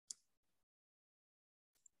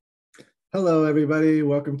Hello, everybody.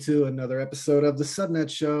 Welcome to another episode of the Subnet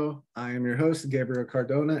Show. I am your host, Gabriel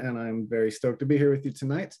Cardona, and I'm very stoked to be here with you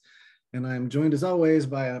tonight. And I'm joined, as always,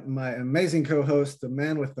 by my amazing co-host, the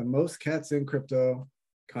man with the most cats in crypto,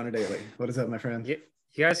 Connor Daly. What is up, my friend? You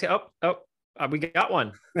guys, we got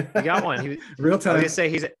one. We got one. Real time. I was gonna say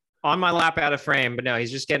he's on my lap out of frame, but no,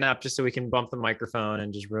 he's just getting up just so we can bump the microphone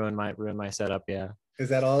and just ruin my setup. Yeah. Is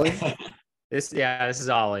that Ollie? This is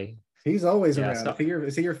Ollie. He's always around.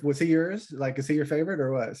 Was he yours? Like, is he your favorite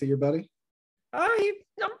or what? Is he your buddy?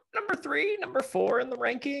 Number 3, number 4 in the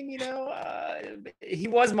ranking. He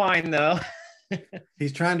was mine though.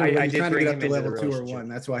 He's trying to get up to level 2 or 1.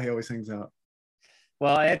 That's why he always hangs out.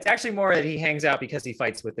 Well, it's actually more that he hangs out because he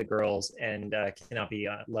fights with the girls and cannot be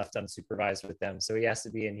left unsupervised with them. So he has to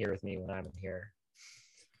be in here with me when I'm in here.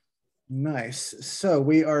 Nice. So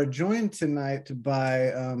we are joined tonight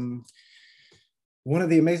by one of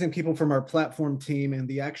the amazing people from our platform team and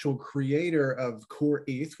the actual creator of Core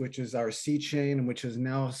ETH, which is our C chain, which has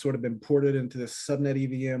now sort of been ported into this subnet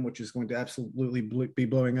EVM, which is going to absolutely be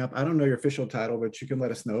blowing up. I don't know your official title, but you can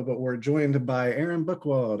let us know. But we're joined by Aaron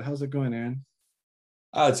Buchwald. How's it going, Aaron?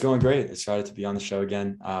 It's going great. Excited to be on the show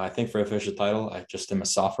again. I think for official title, I just am a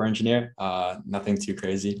software engineer. Nothing too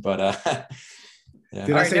crazy, but yeah.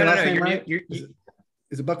 Did I say your last name right?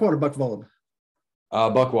 Is it Buchwald or Buchwald?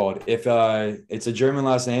 Buchwald. If it's a German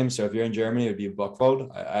last name, so if you're in Germany, it would be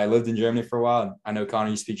Buchwald. I lived in Germany for a while. I know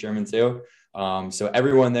Connor, you speak German too. So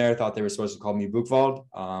everyone there thought they were supposed to call me Buchwald.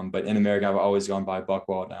 But in America, I've always gone by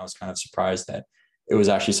Buchwald, and I was kind of surprised that it was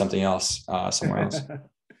actually something else somewhere else.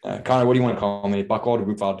 Connor, what do you want to call me? Buchwald or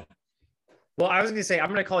Buchwald? Well, I was going to say, I'm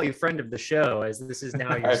going to call you friend of the show, as this is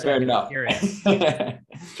now your right, second appearance.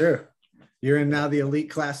 Sure. You're in now the elite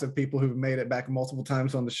class of people who've made it back multiple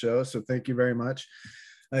times on the show. So thank you very much.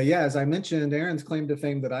 Yeah, as I mentioned, Aaron's claim to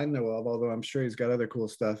fame that I know of, although I'm sure he's got other cool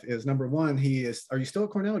stuff, is number one, are you still at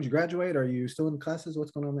Cornell? Did you graduate? Are you still in classes? What's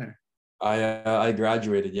going on there? I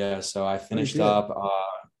graduated, yeah. So I finished up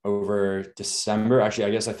over December. Actually, I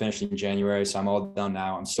guess I finished in January. So I'm all done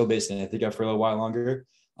now. I'm still based in Ithaca for a little while longer.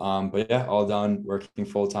 But yeah, all done, working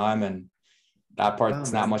full time. And that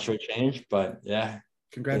part's not much of a change, but yeah.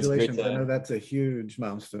 Congratulations. I know that's a huge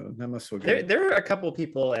milestone. That must feel good. There are a couple of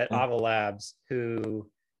people at Ava Labs who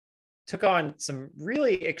took on some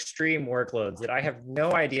really extreme workloads that I have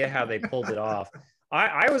no idea how they pulled it off.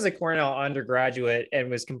 I was a Cornell undergraduate and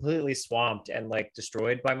was completely swamped and like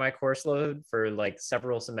destroyed by my course load for like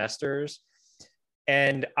several semesters.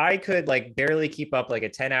 And I could like barely keep up like a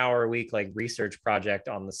 10-hour a week like research project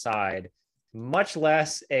on the side, much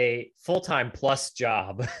less a full-time plus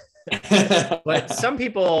job. But some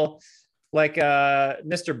people like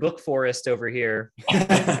Mr. Book Forest over here, they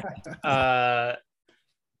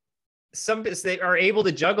are able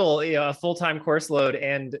to juggle a full-time course load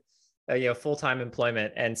and full-time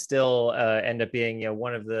employment and still end up being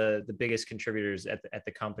one of the biggest contributors at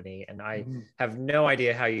the company. And I have no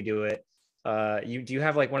idea how you do it. Do you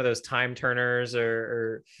have like one of those time turners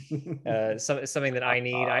or something that I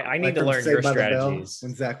need? I need to learn your strategies.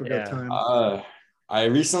 When Zach would go time. I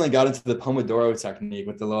recently got into the Pomodoro technique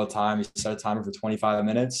with the little time. You set a timer for 25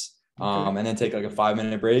 minutes and then take like a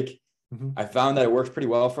 5-minute break. I found that it worked pretty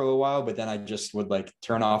well for a little while, but then I just would like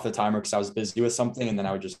turn off the timer because I was busy with something, and then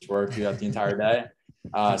I would just work throughout the entire day.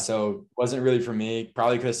 So it wasn't really for me.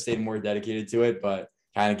 Probably could have stayed more dedicated to it, but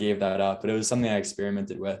kind of gave that up. But it was something I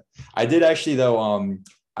experimented with. I did actually though.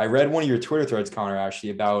 I read one of your Twitter threads, Connor,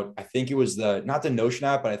 actually about, I think it was not the Notion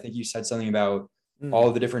app, but I think you said something about all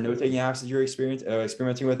of the different note-taking apps that you're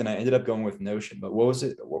experimenting with, and I ended up going with Notion. But what was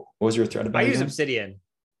it? What was your thread about? I use Obsidian.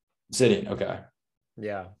 Obsidian, okay.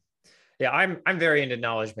 Yeah. I'm very into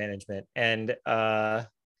knowledge management, and I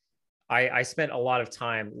spent a lot of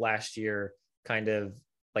time last year kind of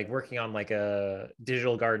like working on like a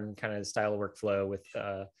digital garden kind of style of workflow with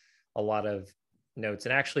a lot of notes,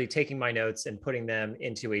 and actually taking my notes and putting them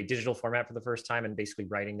into a digital format for the first time and basically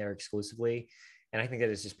writing there exclusively. And I think that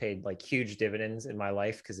has just paid like huge dividends in my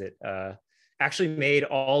life, because it actually made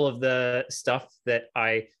all of the stuff that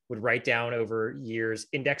I would write down over years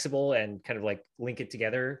indexable and kind of like link it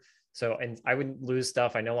together. So, and I wouldn't lose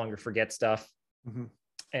stuff. I no longer forget stuff.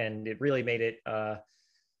 And it really made it,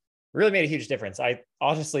 really made a huge difference. I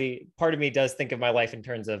honestly, part of me does think of my life in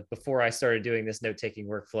terms of before I started doing this note-taking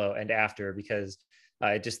workflow and after, because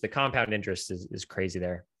just the compound interest is crazy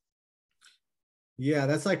there. Yeah,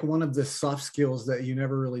 that's like one of the soft skills that you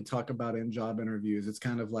never really talk about in job interviews. It's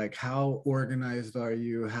kind of like, how organized are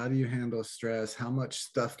you? How do you handle stress? How much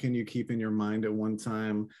stuff can you keep in your mind at one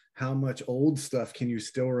time? How much old stuff can you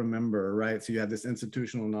still remember, right? So you have this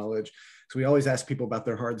institutional knowledge. So we always ask people about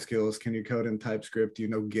their hard skills. Can you code in TypeScript? Do you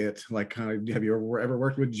know Git? Like, kind of, have you ever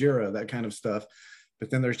worked with Jira? That kind of stuff.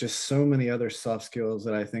 But then there's just so many other soft skills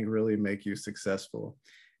that I think really make you successful.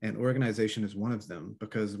 And organization is one of them,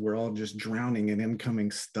 because we're all just drowning in incoming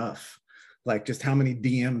stuff. Like, just how many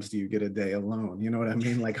DMs do you get a day alone? You know what I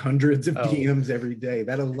mean? Like hundreds of DMs every day.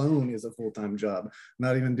 That alone is a full-time job,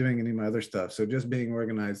 not even doing any of my other stuff. So just being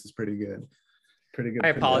organized is pretty good. Pretty good. I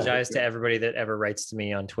apologize to everybody that ever writes to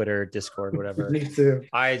me on Twitter, Discord, whatever. Me too.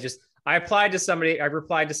 I replied to somebody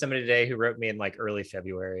today who wrote me in like early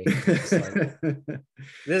February. Like, this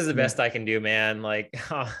is the best I can do, man. Like,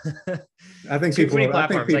 I think people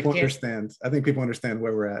understand. I think people understand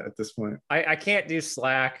where we're at this point. I can't do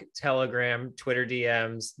Slack, Telegram, Twitter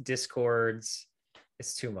DMs, Discords.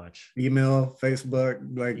 It's too much. Email, Facebook,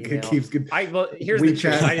 like email. It keeps good. Here's WeChat. The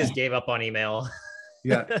truth. I just gave up on email.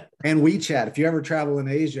 Yeah. And WeChat. If you ever travel in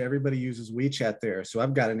Asia, everybody uses WeChat there. So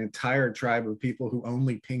I've got an entire tribe of people who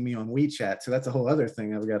only ping me on WeChat. So that's a whole other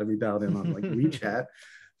thing I've got to be dialed in on, like WeChat.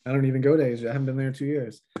 I don't even go to Asia. I haven't been there in 2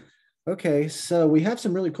 years. Okay, so we have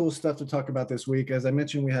some really cool stuff to talk about this week. As I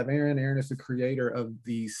mentioned, we have Aaron. Aaron is the creator of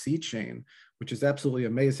the C Chain, which is absolutely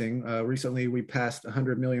amazing. Recently, we passed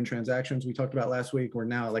 100 million transactions we talked about last week. We're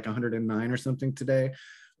now at like 109 or something today.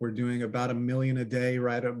 We're doing about 1 million a day,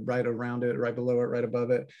 right around it, right below it, right above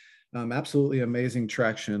it. Absolutely amazing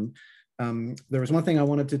traction. There was one thing I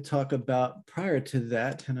wanted to talk about prior to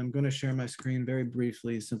that, and I'm going to share my screen very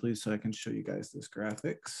briefly, simply so I can show you guys this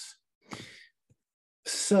graphics.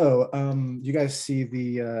 So you guys see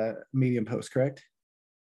the Medium post, correct?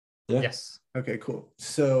 Yeah. Yes. Okay, cool.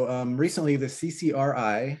 So recently the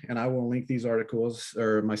CCRI, and I will link these articles,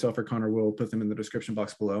 or myself or Connor will put them in the description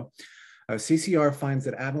box below. CCR finds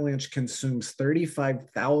that Avalanche consumes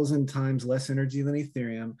 35,000 times less energy than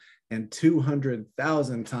Ethereum and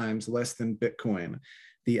 200,000 times less than Bitcoin.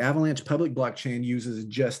 The Avalanche public blockchain uses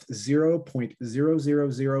just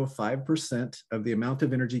 0.0005% of the amount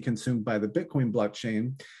of energy consumed by the Bitcoin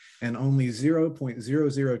blockchain and only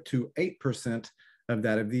 0.0028% of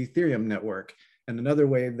that of the Ethereum network. And another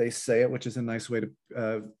way they say it, which is a nice way to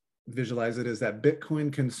visualize it, is that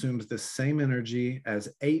Bitcoin consumes the same energy as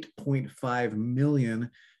 8.5 million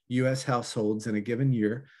US households in a given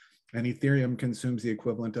year, and Ethereum consumes the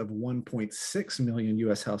equivalent of 1.6 million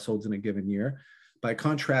US households in a given year. By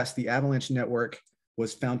contrast, the Avalanche network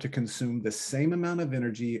was found to consume the same amount of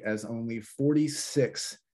energy as only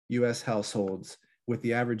 46 US households, with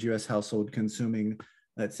the average US household consuming,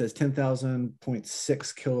 it says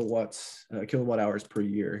 10,000.6 kilowatt hours per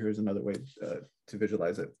year. Here's another way to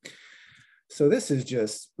visualize it. So this is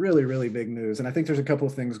just really, really big news. And I think there's a couple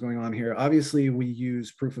of things going on here. Obviously, we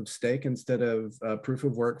use proof of stake instead of proof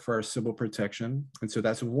of work for our Sybil protection. And so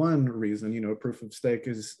that's one reason, proof of stake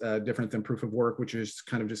is different than proof of work, which is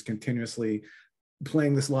kind of just continuously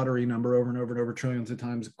playing this lottery number over and over and over trillions of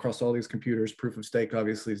times across all these computers. Proof of stake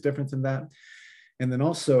obviously is different than that. And then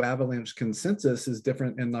also Avalanche consensus is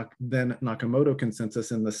different than Nakamoto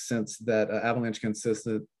consensus, in the sense that Avalanche consensus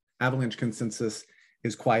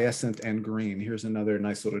is quiescent and green. Here's another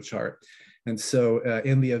nice little chart. And so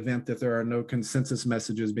in the event that there are no consensus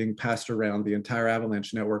messages being passed around, the entire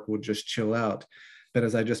Avalanche network will just chill out. But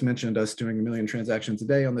as I just mentioned, us doing 1 million transactions a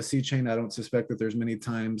day on the C chain, I don't suspect that there's many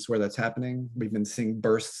times where that's happening. We've been seeing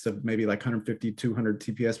bursts of maybe like 150, 200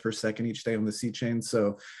 TPS per second each day on the C chain.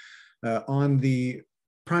 So on the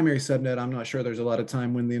primary subnet, I'm not sure there's a lot of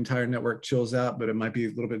time when the entire network chills out, but it might be a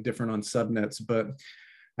little bit different on subnets. But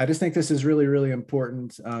I just think this is really, really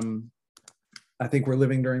important. I think we're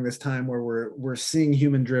living during this time where we're seeing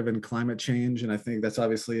human-driven climate change, and I think that's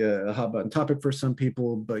obviously a hot button topic for some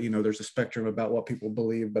people. But there's a spectrum about what people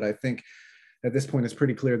believe. But I think at this point, it's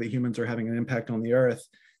pretty clear that humans are having an impact on the Earth.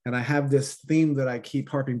 And I have this theme that I keep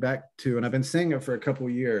harping back to, and I've been saying it for a couple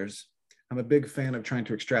of years. I'm a big fan of trying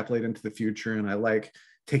to extrapolate into the future, and I like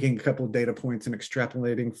taking a couple of data points and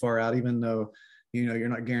extrapolating far out, even though you're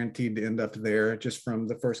not guaranteed to end up there just from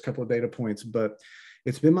the first couple of data points. But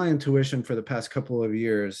it's been my intuition for the past couple of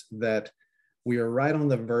years that we are right on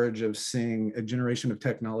the verge of seeing a generation of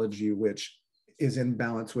technology which is in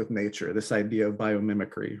balance with nature, this idea of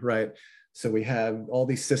biomimicry, right? So we have all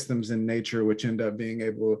these systems in nature which end up being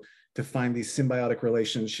able to find these symbiotic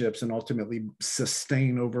relationships and ultimately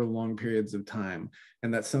sustain over long periods of time.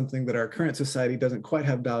 And that's something that our current society doesn't quite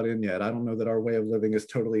have dialed in yet. I don't know that our way of living is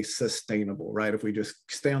totally sustainable, right? If we just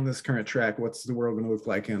stay on this current track, what's the world going to look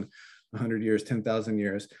like in 100 years, 10,000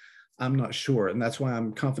 years? I'm not sure. And that's why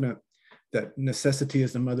I'm confident that necessity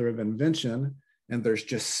is the mother of invention. And there's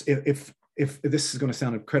just, if this is going to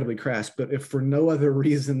sound incredibly crass, but if for no other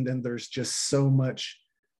reason, then there's just so much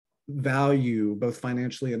value, both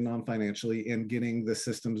financially and non-financially, in getting the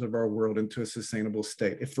systems of our world into a sustainable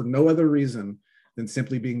state. If for no other reason than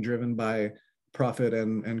simply being driven by profit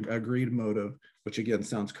and a greed motive, which again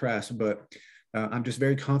sounds crass, but I'm just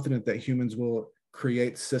very confident that humans will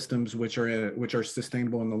create systems which are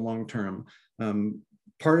sustainable in the long term.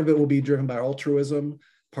 Part of it will be driven by altruism.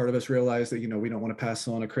 Part of us realize that, we don't want to pass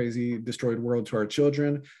on a crazy destroyed world to our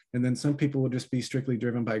children. And then some people will just be strictly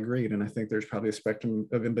driven by greed. And I think there's probably a spectrum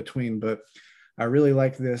of in between, but I really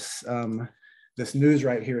like this, this news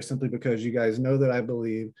right here, simply because you guys know that I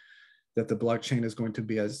believe that the blockchain is going to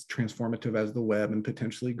be as transformative as the web and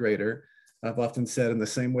potentially greater. I've often said, in the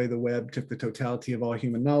same way the web took the totality of all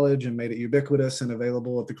human knowledge and made it ubiquitous and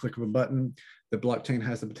available at the click of a button, the blockchain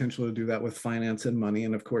has the potential to do that with finance and money.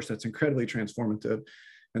 And of course, that's incredibly transformative.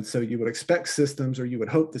 And so you would expect systems, or you would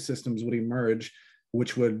hope the systems would emerge,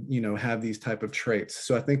 which would, have these type of traits.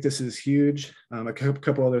 So I think this is huge. A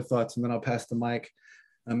couple other thoughts, and then I'll pass the mic.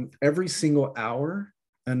 Every single hour,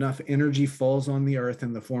 enough energy falls on the earth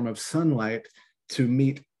in the form of sunlight to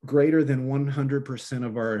meet greater than 100%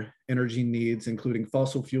 of our energy needs, including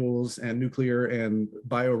fossil fuels and nuclear and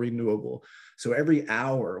biorenewable. So every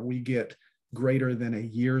hour we get greater than a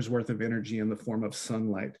year's worth of energy in the form of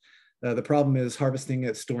sunlight. The problem is harvesting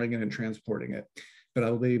it, storing it, and transporting it. But I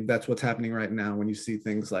believe that's what's happening right now when you see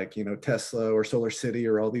things like, Tesla or Solar City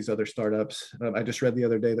or all these other startups. I just read the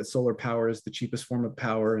other day that solar power is the cheapest form of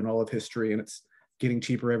power in all of history, and it's getting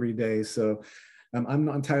cheaper every day. So I'm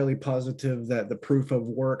not entirely positive that the proof of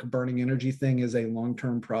work burning energy thing is a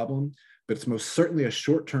long-term problem, but it's most certainly a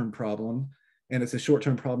short-term problem. And it's a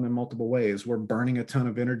short-term problem in multiple ways. We're burning a ton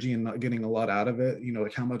of energy and not getting a lot out of it.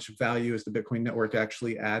 Like how much value is the Bitcoin network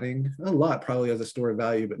actually adding? A lot, probably, as a store of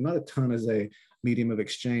value, but not a ton as a medium of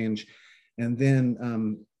exchange. And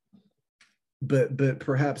then, but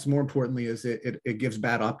perhaps more importantly is it gives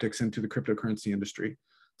bad optics into the cryptocurrency industry.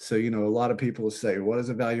 So, a lot of people say, what is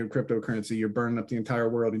the value of cryptocurrency? You're burning up the entire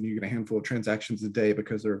world and you get a handful of transactions a day,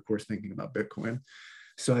 because they're, of course, thinking about Bitcoin.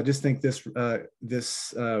 So I just think this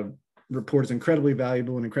report is incredibly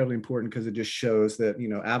valuable and incredibly important, because it just shows that,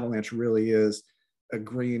 Avalanche really is a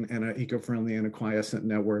green and an eco-friendly and a quiescent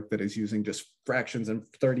network that is using just fractions and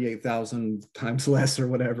 38,000 times less or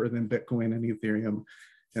whatever than Bitcoin and Ethereum.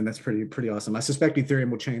 And that's pretty awesome. I suspect Ethereum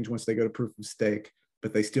will change once they go to proof of stake,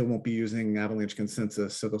 but they still won't be using Avalanche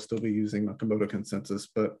consensus. So they'll still be using Nakamoto consensus.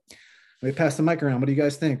 But let me pass the mic around. What do you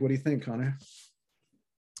guys think? What do you think, Connor?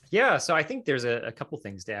 Yeah, so I think there's a couple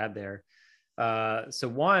things to add there. So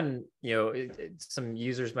one, some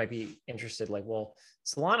users might be interested, like, well,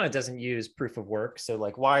 Solana doesn't use proof of work. So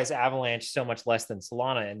like, why is Avalanche so much less than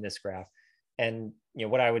Solana in this graph? And,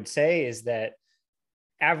 what I would say is that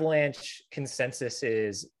Avalanche consensus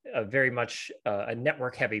is very much a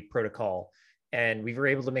network heavy protocol. And we were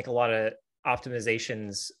able to make a lot of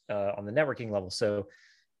optimizations on the networking level. So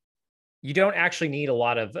you don't actually need a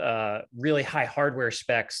lot of really high hardware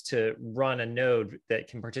specs to run a node that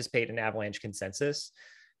can participate in Avalanche consensus.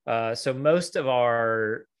 So most of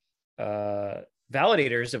our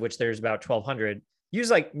validators, of which there's about 1,200, use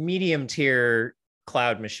like medium tier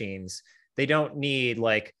cloud machines. They don't need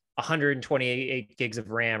like 128 gigs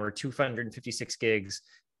of RAM or 256 gigs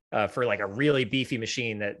for like a really beefy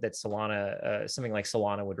machine that Solana, something like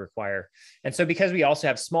Solana would require. And so because we also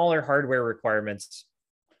have smaller hardware requirements,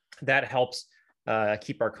 that helps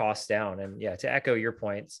keep our costs down. And yeah, to echo your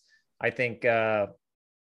points, I think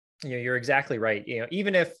you're exactly right.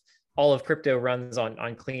 Even if all of crypto runs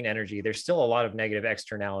on clean energy, there's still a lot of negative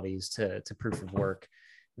externalities to proof of work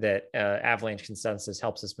that Avalanche consensus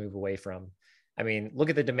helps us move away from. I mean, look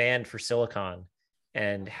at the demand for silicon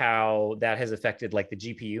and how that has affected like the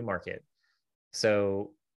GPU market.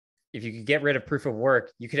 So if you could get rid of proof of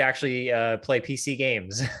work, you could actually play PC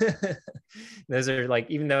games. Those are like,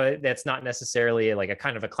 even though that's not necessarily like a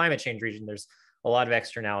kind of a climate change region, there's a lot of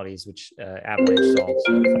externalities which Avalanche solves.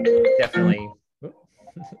 So definitely.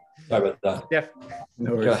 Sorry about that.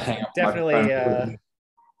 Definitely.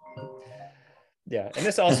 Yeah, and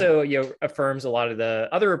this also affirms a lot of the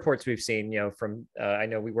other reports we've seen. From I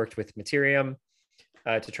know we worked with Materium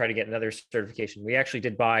to try to get another certification. We actually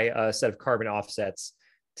did buy a set of carbon offsets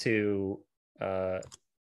to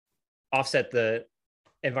offset the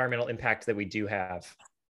environmental impact that we do have.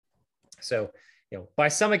 So, by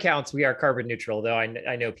some accounts, we are carbon neutral, though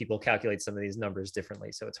I know people calculate some of these numbers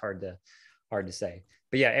differently, so it's hard to say.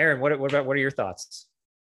 But yeah, Aaron, what are your thoughts?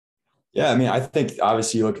 Yeah, I mean, I think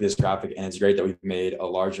obviously you look at this graphic and it's great that we've made a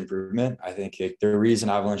large improvement. I think the reason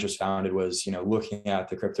Avalanche was founded was, looking at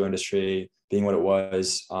the crypto industry being what it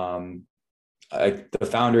was. The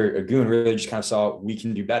founder, Agun, really just kind of saw we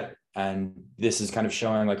can do better. And this is kind of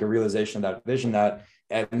showing like a realization of that vision that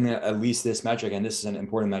at least this metric, and this is an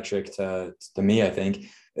important metric to me, I think,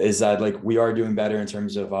 is that like we are doing better in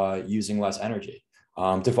terms of using less energy.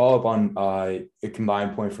 To follow up on a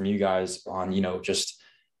combined point from you guys on, just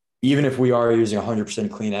even if we are using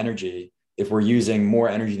 100% clean energy, if we're using more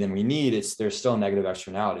energy than we need, there's still a negative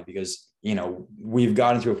externality because, we've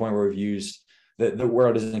gotten to a point where we've used the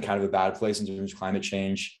world is in kind of a bad place in terms of climate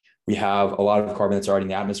change. We have a lot of carbon that's already in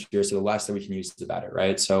the atmosphere. So the less that we can use, the better,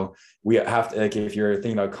 right? So we have to, like, if you're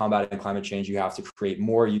thinking about combating climate change, you have to create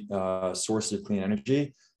more sources of clean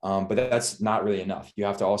energy. But that's not really enough. You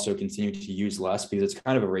have to also continue to use less because it's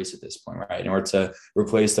kind of a race at this point, right? In order to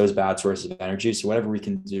replace those bad sources of energy. So whatever we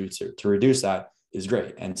can do to reduce that is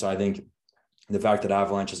great. And so I think the fact that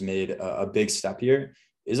Avalanche has made a big step here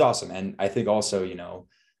is awesome. And I think also,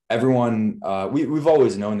 everyone, we've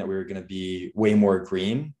always known that we were going to be way more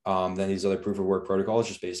green than these other proof of work protocols,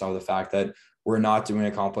 just based on the fact that we're not doing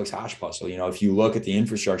a complex hash puzzle. If you look at the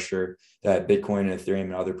infrastructure that Bitcoin and Ethereum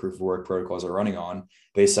and other proof of work protocols are running on,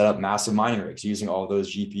 they set up massive mining rigs using all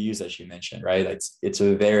those GPUs that you mentioned, right? It's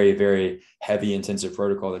a very, very heavy intensive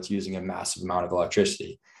protocol that's using a massive amount of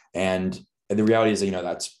electricity. And the reality is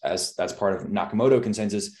that, that's part of Nakamoto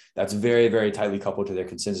consensus. That's very, very tightly coupled to their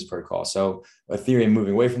consensus protocol. So Ethereum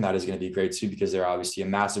moving away from that is going to be great too, because they're obviously a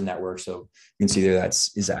massive network. So you can see there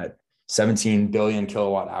is at 17 billion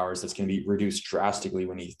kilowatt hours. That's going to be reduced drastically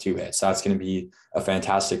when ETH2 hits. So that's going to be a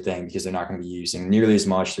fantastic thing because they're not going to be using nearly as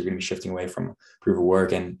much. They're going to be shifting away from proof of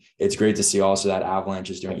work. And it's great to see also that Avalanche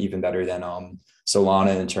is doing even better than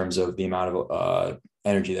Solana in terms of the amount of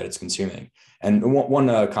energy that it's consuming. And one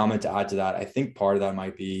comment to add to that, I think part of that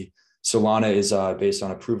might be Solana is based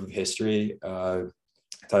on a proof of history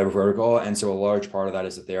type of protocol. And so a large part of that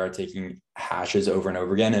is that they are taking hashes over and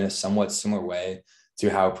over again in a somewhat similar way to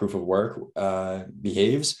how proof of work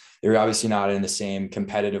behaves. They're obviously not in the same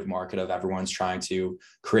competitive market of everyone's trying to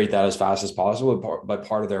create that as fast as possible, but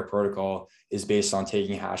part of their protocol is based on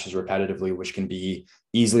taking hashes repetitively, which can be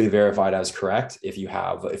easily verified as correct if you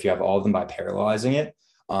have all of them by parallelizing it.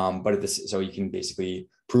 So you can basically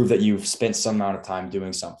prove that you've spent some amount of time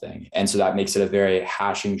doing something. And so that makes it a very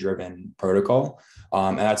hashing driven protocol.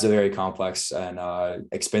 And that's a very complex and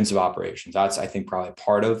expensive operation. That's, I think, probably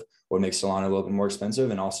part of what makes Solana a little bit more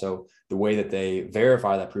expensive. And also the way that they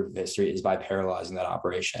verify that proof of history is by parallelizing that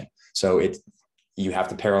operation. So you have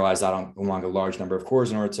to parallelize that along a large number of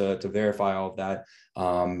cores in order to verify all of that.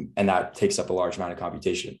 And that takes up a large amount of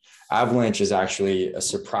computation. Avalanche is actually a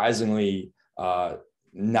surprisingly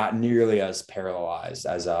not nearly as parallelized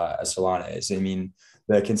as Solana is. I mean,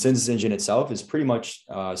 the consensus engine itself is pretty much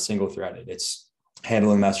single threaded. It's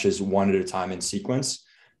handling messages one at a time in sequence.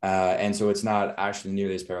 And so it's not actually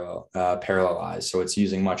nearly as parallelized. So it's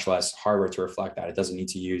using much less hardware to reflect that. It doesn't need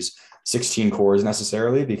to use 16 cores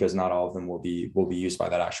necessarily because not all of them will be used by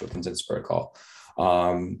that actual consensus protocol.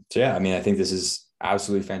 So yeah, I mean, I think this is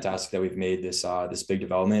absolutely fantastic that we've made this big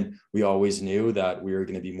development. We always knew that we were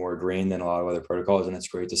going to be more green than a lot of other protocols, and it's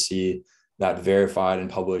great to see that verified and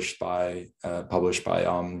published by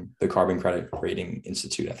the Carbon Credit Rating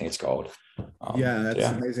Institute, I think it's called. That's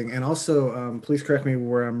amazing. And also, please correct me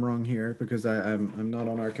where I'm wrong here because I'm not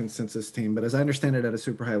on our consensus team. But as I understand it, at a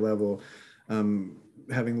super high level,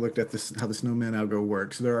 having looked at how the Snowman algo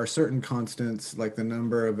works, there are certain constants like the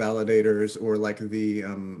number of validators or like the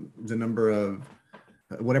number of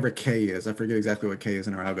whatever K is. I forget exactly what K is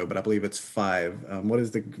in our algo, but I believe it's 5. What is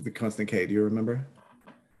the constant K? Do you remember?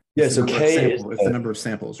 Yeah, so K is the number of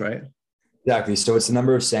samples, right? Exactly. So it's the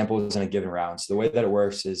number of samples in a given round. So the way that it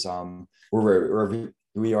works is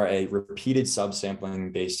we are a repeated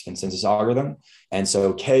subsampling based consensus algorithm. And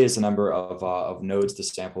so K is the number of nodes to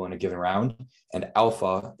sample in a given round. And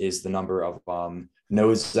alpha is the number of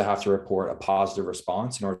nodes that have to report a positive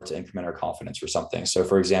response in order to increment our confidence for something. So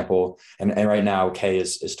for example, and right now K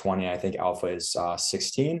is 20, I think alpha is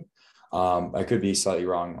 16. I could be slightly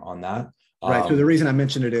wrong on that. Right. So the reason I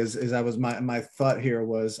mentioned it is I was my thought here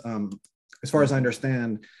was as far as I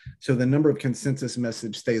understand, so the number of consensus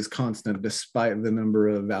message stays constant despite the number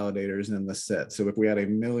of validators in the set. So if we had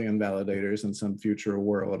 1 million validators in some future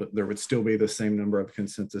world, there would still be the same number of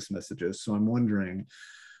consensus messages. So I'm wondering,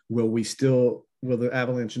 will the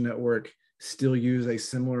Avalanche network still use a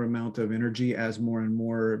similar amount of energy as more and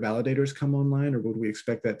more validators come online, or would we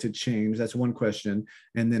expect that to change? That's one question.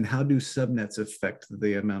 And then how do subnets affect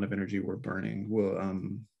the amount of energy we're burning?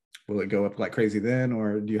 Will it go up like crazy then,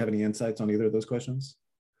 or do you have any insights on either of those questions?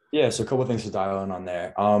 Yeah, so a couple of things to dial in on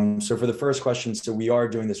there. So for the first question, so we are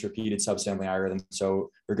doing this repeated subsampling algorithm.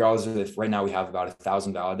 So regardless of if right now we have about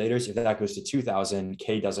 1,000 validators, if that goes to 2,000,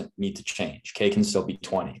 K doesn't need to change. K can still be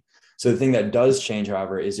 20. So the thing that does change,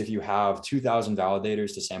 however, is if you have 2,000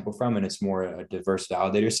 validators to sample from, and it's more a diverse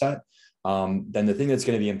validator set, then the thing that's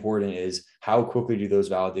going to be important is how quickly do those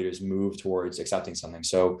validators move towards accepting something.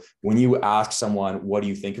 So when you ask someone, what do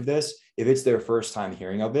you think of this? If it's their first time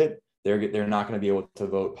hearing of it, they're not going to be able to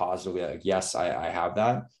vote positively like, yes, I have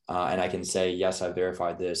that. And I can say, yes, I've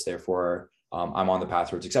verified this. Therefore, I'm on the path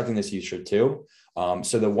towards accepting this. You should too.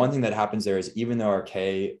 So the one thing that happens there is even though our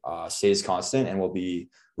K stays constant and we'll be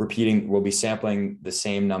sampling the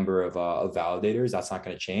same number of validators, that's not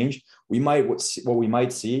going to change. What we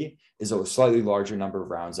might see is a slightly larger number of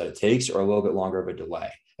rounds that it takes or a little bit longer of a delay.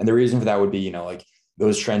 And the reason for that would be, like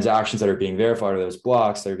those transactions that are being verified or those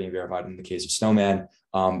blocks that are being verified in the case of Snowman,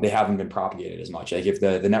 they haven't been propagated as much. Like if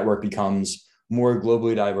the network becomes more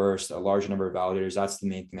globally diverse, a larger number of validators, that's the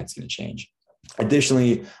main thing that's going to change.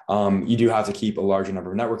 Additionally, you do have to keep a larger number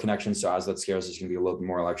of network connections. So as that scales, there's going to be a little bit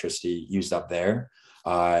more electricity used up there.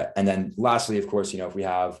 And then lastly, of course, if we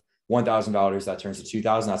have 1,000 validators that turns to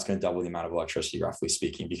 2,000, that's going to double the amount of electricity, roughly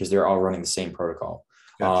speaking, because they're all running the same protocol.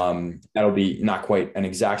 Gotcha. That'll be not quite an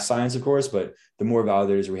exact science, of course, but the more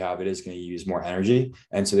validators we have, it is going to use more energy.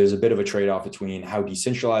 And so there's a bit of a trade-off between how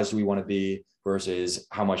decentralized we want to be versus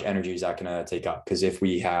how much energy is that going to take up. Because if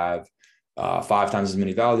we have 5 times as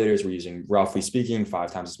many validators, we're using, roughly speaking,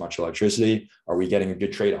 5 times as much electricity. Are we getting a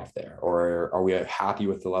good trade-off there? Or are we happy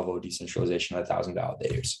with the level of decentralization of 1,000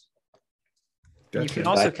 validators? You can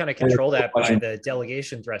also kind of control that by the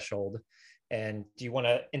delegation threshold. And do you want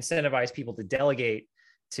to incentivize people to delegate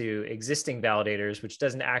to existing validators, which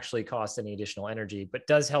doesn't actually cost any additional energy, but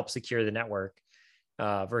does help secure the network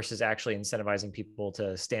versus actually incentivizing people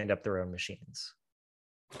to stand up their own machines?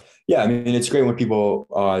 Yeah, I mean, it's great when people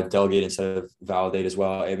delegate instead of validate as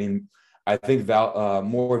well. I mean, I think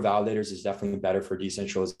more validators is definitely better for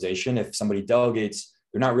decentralization. If somebody delegates,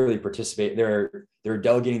 they're not really participating. They're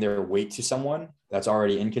delegating their weight to someone that's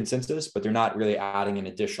already in consensus, but they're not really adding an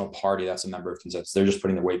additional party that's a member of consensus. They're just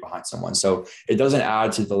putting their weight behind someone. So it doesn't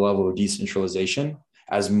add to the level of decentralization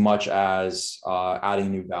as much as adding a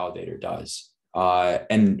new validator does.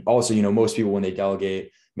 And also, most people, when they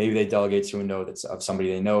delegate, maybe they delegate to a node that's of somebody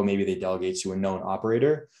they know, maybe they delegate to a known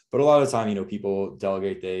operator. But a lot of the time, people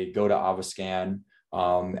delegate, they go to Avascan,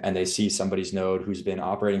 and they see somebody's node who's been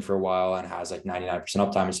operating for a while and has like 99%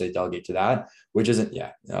 uptime, and so they delegate to that, which isn't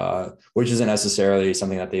necessarily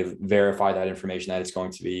something that they've verified that information that it's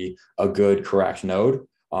going to be a good, correct node.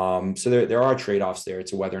 So there are trade-offs there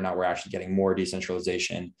to whether or not we're actually getting more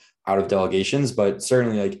decentralization out of delegations, but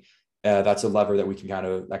certainly that's a lever that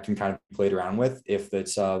can kind of be played around with. If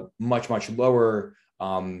it's a much lower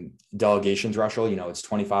delegation threshold, it's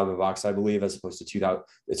 25 of Vox, I believe, as opposed to 2,000.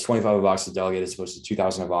 It's 25 of Vox to delegate as opposed to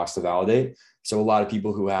 2,000 of Vox to validate. So a lot of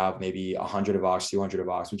people who have maybe 100 of Vox, 200 of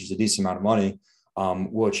Vox, which is a decent amount of money,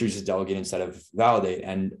 will choose to delegate instead of validate.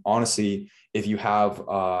 And honestly, if you have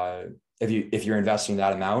if you're investing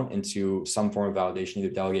that amount into some form of validation, either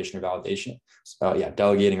delegation or validation,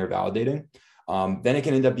 delegating or validating, then it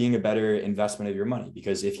can end up being a better investment of your money.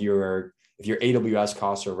 Because if your AWS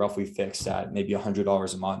costs are roughly fixed at maybe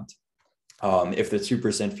 $100 a month, if the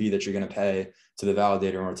 2% fee that you're going to pay to the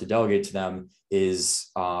validator in order to delegate to them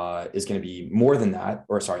is going to be more than that,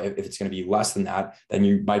 or sorry, if it's going to be less than that, then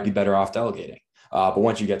you might be better off delegating. But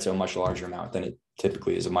once you get to a much larger amount, then it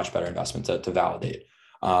typically is a much better investment to validate.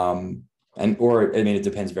 It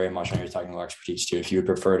depends very much on your technical expertise too, if you would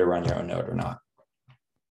prefer to run your own node or not.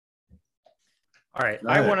 All right.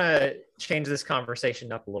 I want to change this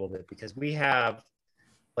conversation up a little bit because we have,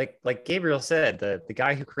 like Gabriel said, the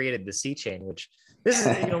guy who created the C chain, which this is,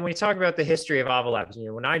 when we talk about the history of Ava Labs,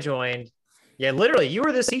 when I joined, literally you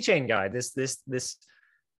were the C chain guy. This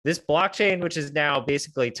blockchain, which is now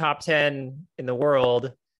basically top 10 in the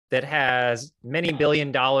world, that has many $1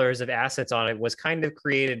 billion of assets on it, was kind of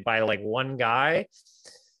created by like one guy.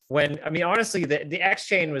 Honestly, the X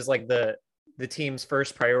chain was like the team's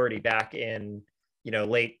first priority back in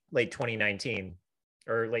late 2019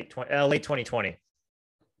 or late 2020.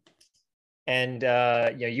 And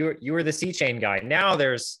you were the C chain guy. Now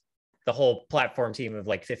there's the whole platform team of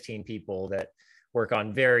like 15 people that work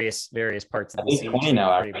on various parts of the C chain. 20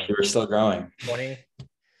 now, actually. We're still growing. 20?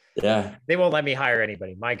 Yeah. They won't let me hire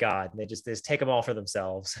anybody. My God. They just take them all for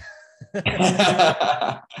themselves.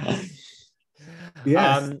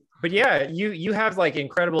 Yes. But yeah, you have like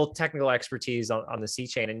incredible technical expertise on the C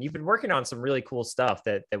chain, and you've been working on some really cool stuff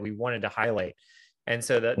that we wanted to highlight. And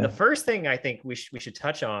so the first thing I think we should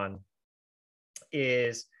touch on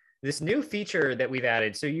is this new feature that we've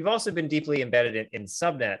added. So you've also been deeply embedded in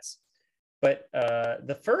subnets, but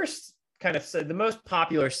the first kind of the most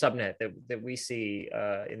popular subnet that we see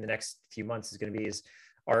in the next few months is going to be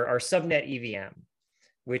our subnet EVM,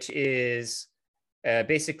 which is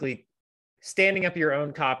basically standing up your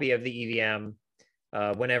own copy of the EVM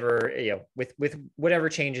whenever, with whatever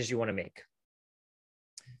changes you want to make.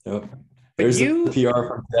 Yep. There's the PR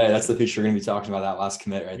from today. That's the feature we're going to be talking about, that last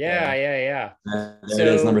commit right there. Yeah. There it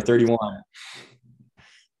is, number 31.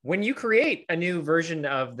 When you create a new version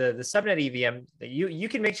of the subnet EVM, you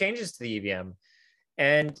can make changes to the EVM.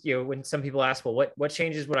 And when some people ask, well, what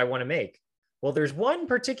changes would I want to make? Well, there's one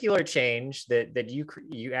particular change that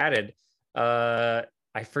you added.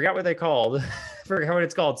 I forgot what they called. Forgot what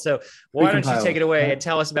it's called. So why don't you take it away and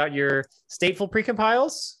tell us about your stateful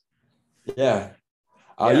precompiles? Yeah.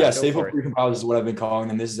 Stateful precompiles is what I've been calling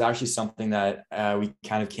them. This is actually something that we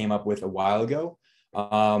kind of came up with a while ago,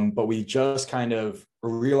 but we just kind of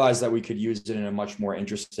realized that we could use it in a much more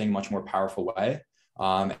interesting, much more powerful way.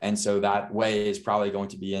 And so that way is probably going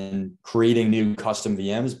to be in creating new custom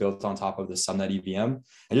VMs built on top of the subnet EVM. And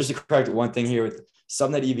just to correct one thing here with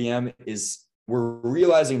subnet EVM is we're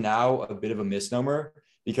realizing now a bit of a misnomer,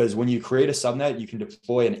 because when you create a subnet, you can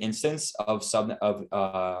deploy an instance of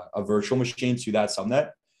a virtual machine to that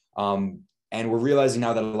subnet. And we're realizing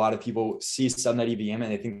now that a lot of people see subnet EVM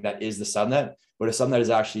and they think that is the subnet, but a subnet is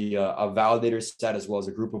actually a validator set as well as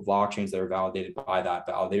a group of blockchains that are validated by that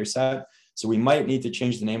validator set. So we might need to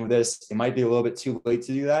change the name of this. It might be a little bit too late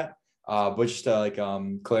to do that. But just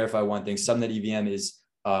to clarify one thing, subnet EVM is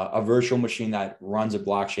a virtual machine that runs a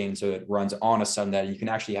blockchain. So it runs on a subnet. You can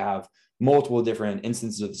actually have multiple different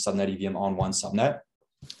instances of the subnet EVM on one subnet.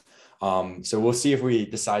 So we'll see if we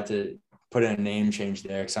decide to put in a name change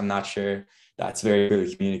there, because I'm not sure that's very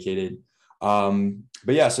clearly communicated.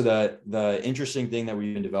 But yeah, so the interesting thing that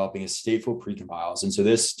we've been developing is stateful precompiles. And so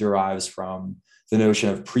this derives from the notion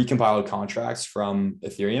of precompiled contracts from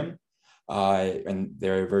Ethereum and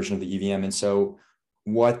their version of the EVM. And so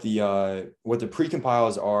what the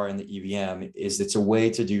precompiles are in the EVM is it's a way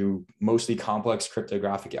to do mostly complex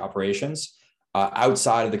cryptographic operations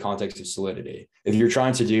outside of the context of Solidity. If you're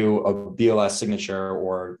trying to do a BLS signature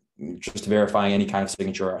or just verifying any kind of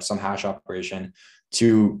signature or some hash operation,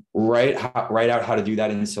 to write out how to do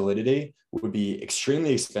that in Solidity would be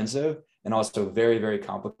extremely expensive and also very, very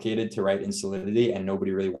complicated to write in Solidity, and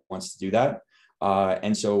nobody really wants to do that.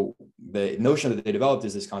 And so the notion that they developed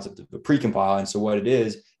is this concept of a precompile. And so what it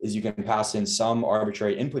is you can pass in some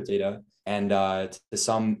arbitrary input data and to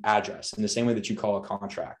some address in the same way that you call a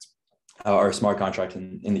contract or a smart contract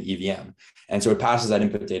in the EVM. And so it passes that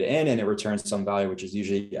input data in and it returns some value, which is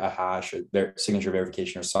usually a hash or their signature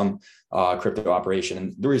verification or some crypto operation.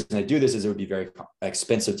 And the reason they do this is it would be very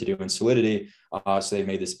expensive to do in Solidity. So they've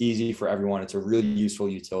made this easy for everyone. It's a really useful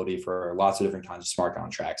utility for lots of different kinds of smart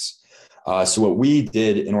contracts. So what we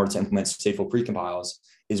did in order to implement stateful precompiles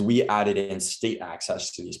is we added in state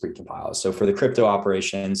access to these precompiles. So for the crypto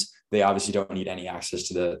operations, they obviously don't need any access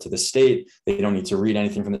to the state. They don't need to read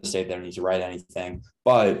anything from the state. They don't need to write anything.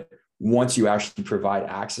 But once you actually provide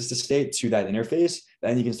access to state to that interface,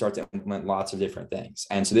 then you can start to implement lots of different things.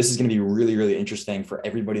 And so this is going to be really, really interesting for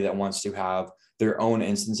everybody that wants to have their own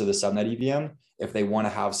instance of the subnet EVM if they want to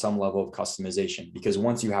have some level of customization. Because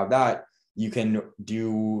once you have that, you can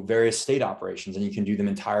do various state operations and you can do them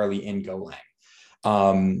entirely in Golang.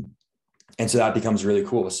 And so that becomes really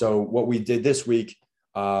cool. So what we did this week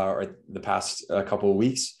or the past couple of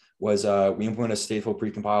weeks was we implemented a stateful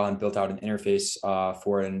precompile and built out an interface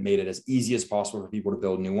for it and made it as easy as possible for people to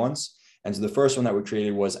build new ones. And so the first one that we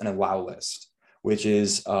created was an allow list, which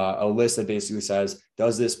is a list that basically says,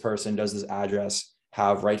 does this person, does this address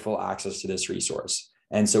have rightful access to this resource?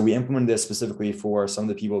 And so we implemented this specifically for some of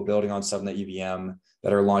the people building on subnet EVM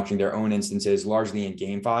that are launching their own instances, largely in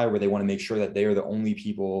GameFi, where they want to make sure that they are the only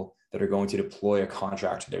people that are going to deploy a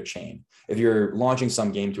contract to their chain. If you're launching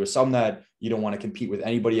some game to a subnet, you don't want to compete with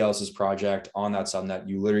anybody else's project on that subnet.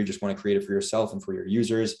 You literally just want to create it for yourself and for your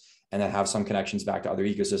users, and then have some connections back to other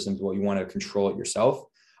ecosystems. Well, you want to control it yourself.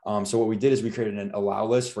 So what we did is we created an allow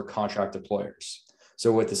list for contract deployers.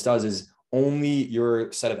 So what this does is only your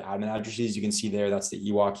set of admin addresses, you can see there, that's the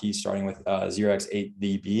EWA key starting with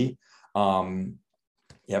 0x8db.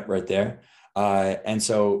 Yep, right there. And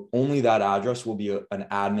so only that address will be an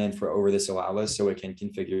admin for over this allow list, so it can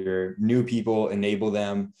configure new people, enable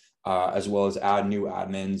them, as well as add new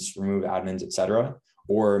admins, remove admins, etc.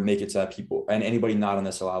 or make it so that people and anybody not on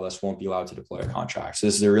this allow list won't be allowed to deploy a contract. So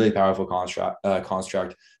this is a really powerful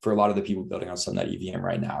construct for a lot of the people building on Subnet EVM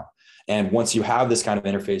right now. And once you have this kind of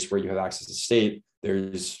interface where you have access to state,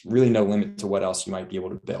 there's really no limit to what else you might be able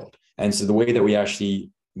to build. And so the way that we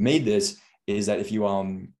actually made this is that if you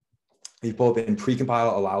pull up in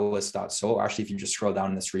precompile allow list.sol, actually, if you just scroll down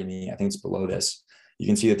in this README, I think it's below this, you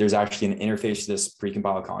can see that there's actually an interface to this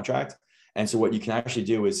precompile contract. And so what you can actually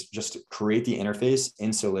do is just create the interface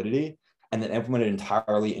in Solidity and then implement it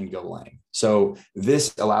entirely in Golang. So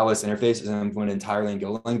this allow list interface is implemented entirely in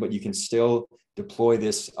Golang, but you can still deploy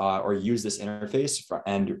this or use this interface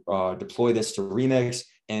and deploy this to Remix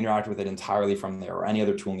and interact with it entirely from there or any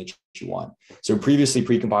other tooling that you want. So previously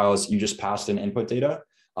precompiles, you just passed in input data.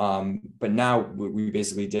 But now what we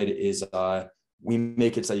basically did is we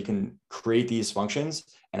make it so you can create these functions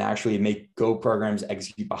and actually make Go programs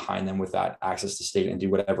execute behind them with that access to state and do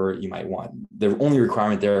whatever you might want. The only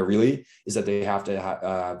requirement there really is that they have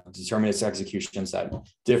to determine its executions that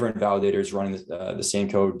different validators running the same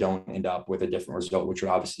code don't end up with a different result, which would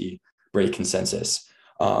obviously break consensus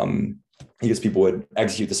because people would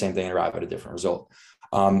execute the same thing and arrive at a different result.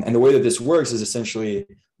 And the way that this works is essentially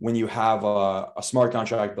when you have a smart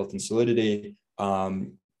contract built in Solidity,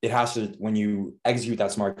 it has to, when you execute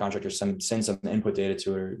that smart contract or send some input data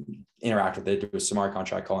to or interact with it, do a smart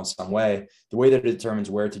contract call in some way, the way that it determines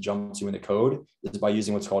where to jump to in the code is by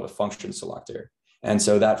using what's called a function selector. And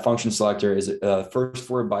so that function selector is the first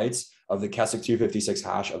 4 bytes of the KESIC 256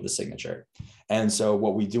 hash of the signature. And so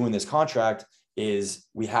what we do in this contract is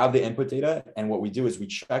we have the input data, and what we do is we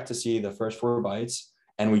check to see the first 4 bytes,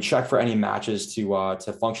 and we check for any matches to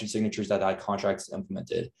function signatures that contract is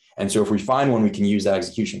implemented. And so if we find one, we can use that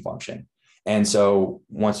execution function. And so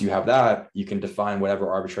once you have that, you can define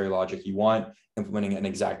whatever arbitrary logic you want, implementing an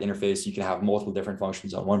exact interface. You can have multiple different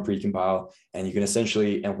functions on one precompile, and you can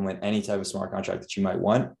essentially implement any type of smart contract that you might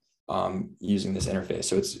want using this interface.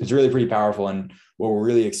 So it's really pretty powerful. And what we're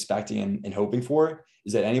really expecting and hoping for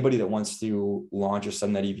is that anybody that wants to launch a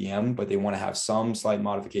Subnet EVM, but they want to have some slight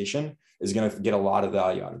modification, is going to get a lot of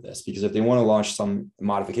value out of this. Because if they want to launch some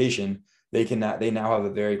modification, they now have a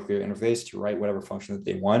very clear interface to write whatever function that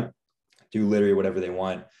they want, do literally whatever they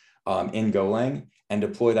want in Golang, and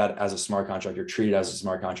deploy that as a smart contract or treat it as a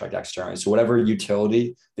smart contract externally. So whatever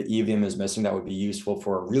utility the EVM is missing that would be useful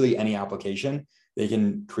for really any application, they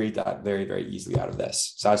can create that very, very easily out of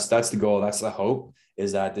this. So that's the goal. That's the hope,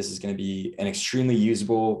 is that this is going to be an extremely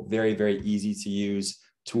usable, very, very easy to use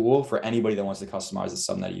tool for anybody that wants to customize the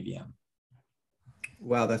Subnet EVM.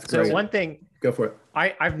 Wow, that's great. So one thing, go for it.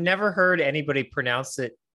 I've never heard anybody pronounce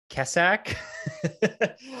it KESAC.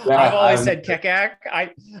 Yeah, I've always said Kekak.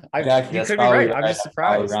 You could be right. I'm just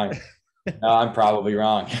surprised. No, I'm probably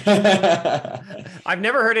wrong. I've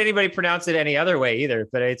never heard anybody pronounce it any other way either,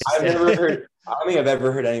 but it's just... I don't think I've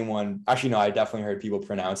ever heard anyone, actually, no, I definitely heard people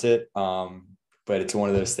pronounce it. But it's one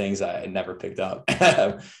of those things I never picked up.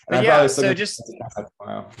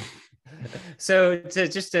 So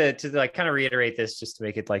to like kind of reiterate this, just to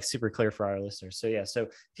make it like super clear for our listeners. So yeah, so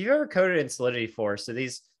if you've ever coded in Solidity before, so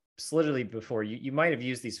these Solidity before, you might have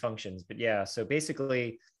used these functions, but yeah, so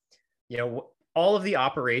basically, all of the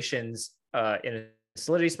operations in a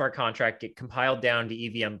Solidity smart contract get compiled down to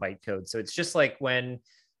EVM bytecode. So it's just like when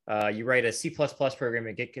you write a C++ program,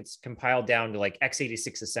 it gets compiled down to like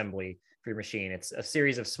x86 assembly for your machine. It's a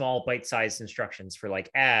series of small bite-sized instructions for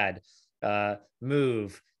like add,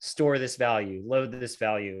 move, store this value, load this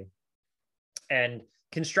value. And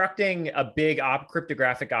constructing a big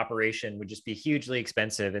cryptographic operation would just be hugely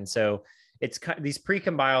expensive. And so these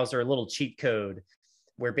precompiles are a little cheat code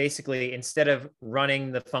where basically instead of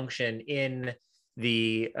running the function in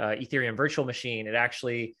the Ethereum virtual machine, it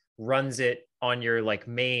actually runs it on your like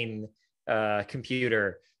main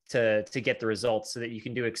computer to get the results, so that you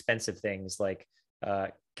can do expensive things like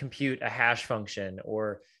compute a hash function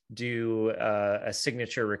or do a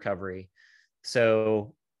signature recovery.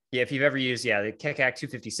 So yeah, if you've ever used the Kekak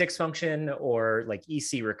 256 function or like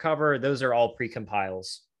EC recover, those are all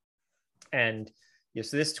precompiles. And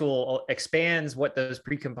so this tool expands what those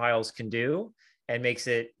precompiles can do and makes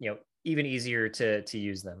it even easier to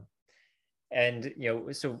use them. And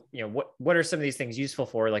what are some of these things useful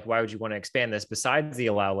for? Like, why would you want to expand this besides the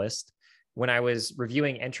allow list? When I was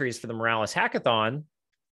reviewing entries for the Morales hackathon,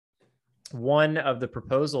 one of the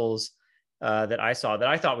proposals that I saw that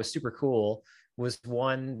I thought was super cool was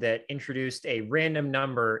one that introduced a random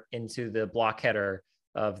number into the block header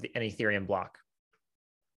of an Ethereum block.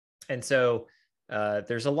 And so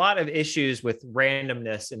there's a lot of issues with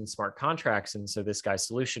randomness in smart contracts. And so this guy's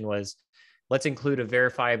solution was let's include a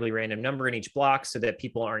verifiably random number in each block so that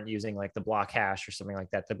people aren't using like the block hash or something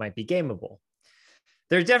like that that might be gameable.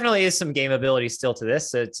 There definitely is some gameability still to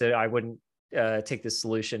this. So I wouldn't take this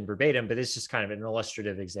solution verbatim, but it's just kind of an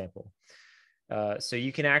illustrative example. So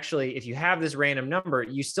you can actually, if you have this random number,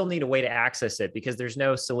 you still need a way to access it because there's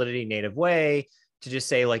no Solidity native way to just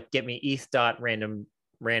say like, get me eth.random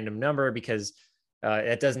number, because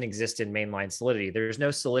it doesn't exist in mainline Solidity. There's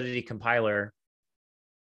no Solidity compiler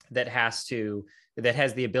that has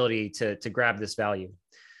the ability to grab this value.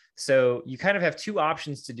 So you kind of have two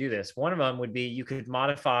options to do this. One of them would be you could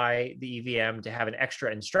modify the EVM to have an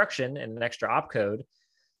extra instruction and an extra opcode.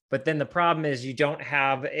 But then the problem is you don't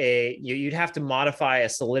have you'd have to modify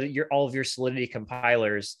all of your Solidity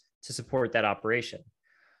compilers to support that operation.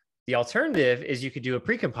 The alternative is you could do a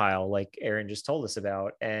precompile like Aaron just told us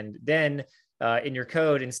about. And then in your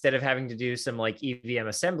code, instead of having to do some like EVM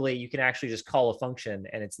assembly, you can actually just call a function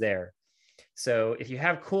and it's there. So if you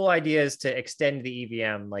have cool ideas to extend the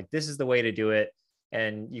EVM, like this is the way to do it.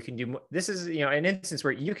 And you can do, this is, an instance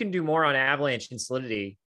where you can do more on Avalanche and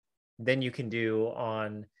Solidity than you can do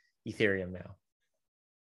on Ethereum now.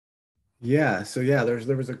 Yeah. So yeah,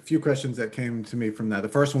 there was a few questions that came to me from that. The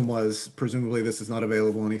first one was presumably this is not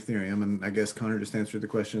available on Ethereum. And I guess Connor just answered the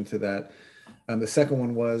question to that. The second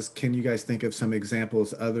one was, can you guys think of some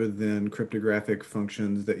examples other than cryptographic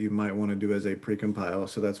functions that you might want to do as a precompile?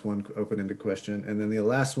 So that's one open-ended question. And then the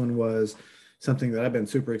last one was something that I've been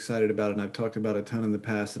super excited about and I've talked about a ton in the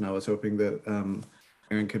past, and I was hoping that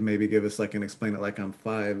Aaron could maybe give us like and explain it like I'm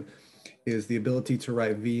 5, is the ability to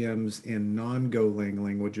write VMs in non-Golang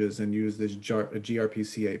languages and use this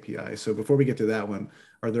gRPC API. So before we get to that one,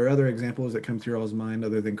 are there other examples that come to your all's mind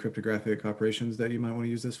other than cryptographic operations that you might want to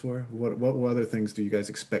use this for? What other things do you guys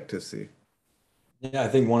expect to see? Yeah, I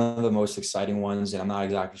think one of the most exciting ones, and I'm not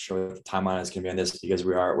exactly sure what the timeline is going to be on this because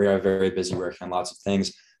we are very busy working on lots of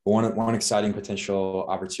things. But one exciting potential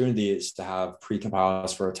opportunity is to have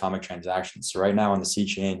precompiles for atomic transactions. So right now on the C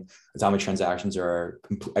chain, atomic transactions are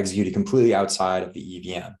executed completely outside of the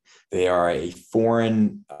EVM. They are a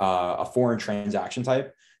foreign transaction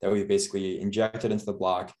type that we basically injected into the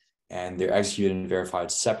block, and they're executed and verified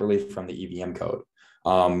separately from the EVM code.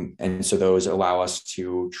 And so those allow us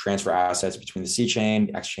to transfer assets between the C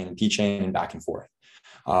chain, X chain, and P chain, and back and forth.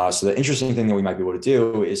 So the interesting thing that we might be able to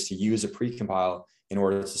do is to use a precompile in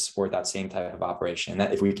order to support that same type of operation. And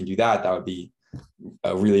that if we can do that, that would be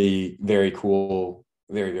a really very cool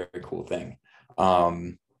thing.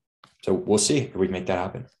 So we'll see if we can make that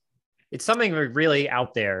happen. It's something really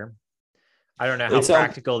out there. I don't know how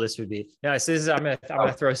practical this would be. No, so I'm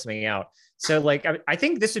gonna throw something out. So like, I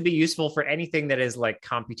think this would be useful for anything that is like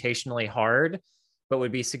computationally hard, but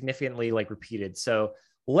would be significantly like repeated. So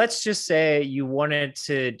let's just say you wanted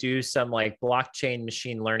to do some like blockchain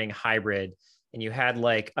machine learning hybrid, and you had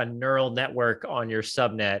like a neural network on your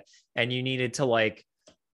subnet, and you needed to like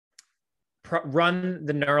run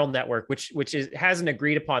the neural network, which has an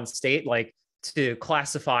agreed upon state, like to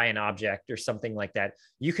classify an object or something like that.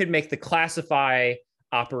 You could make the classify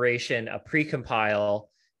operation a precompile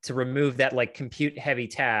to remove that like compute heavy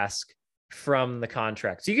task from the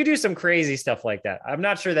contract. So you could do some crazy stuff like that. I'm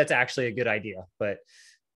not sure that's actually a good idea, but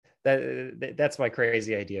that's my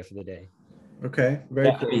crazy idea for the day. Okay,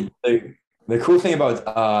 very cool. I mean, the cool thing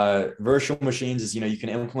about virtual machines is, you can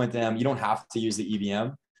implement them. You don't have to use the EVM.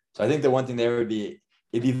 So I think the one thing there would be,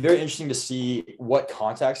 it'd be very interesting to see what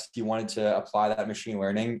context you wanted to apply that machine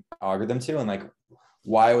learning algorithm to, and like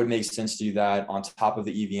why it would make sense to do that on top of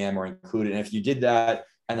the EVM or include it. And if you did that,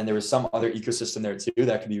 and then there was some other ecosystem there too,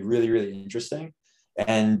 that could be really, really interesting.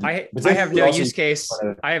 And I have no use case.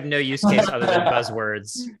 I have no use case other than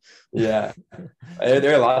buzzwords. Yeah,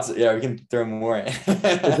 there are lots. Yeah, we can throw more in.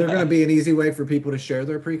 Is there going to be an easy way for people to share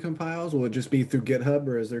their precompiles? Will it just be through GitHub,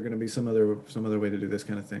 or is there going to be some other way to do this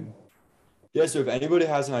kind of thing? Yeah, so if anybody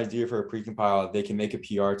has an idea for a precompile, they can make a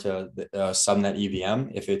PR to the subnet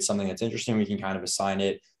EVM. If it's something that's interesting, we can kind of assign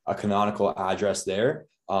it a canonical address there.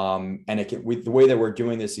 And it can, with the way that we're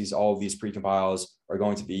doing this, all of these precompiles are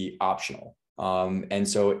going to be optional. And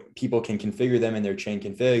so people can configure them in their chain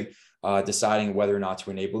config, deciding whether or not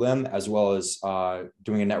to enable them, as well as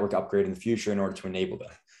doing a network upgrade in the future in order to enable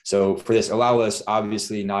them. So for this, allow us,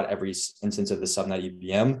 obviously not every instance of the subnet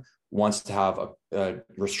EVM wants to have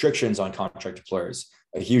restrictions on contract deployers.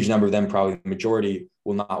 A huge number of them, probably the majority,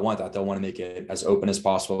 will not want that. They'll want to make it as open as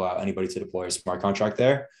possible, allow anybody to deploy a smart contract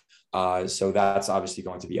there. So that's obviously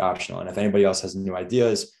going to be optional. And if anybody else has new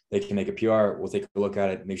ideas, they can make a PR. We'll take a look at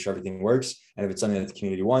it, make sure everything works. And if it's something that the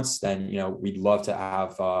community wants, then we'd love to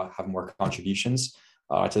have more contributions.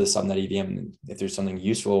 to the subnet EVM. If there's something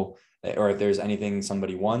useful, or if there's anything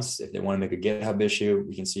somebody wants, if they want to make a GitHub issue,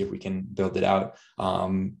 we can see if we can build it out.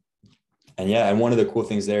 And one of the cool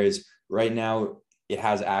things there is right now it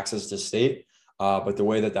has access to state, but the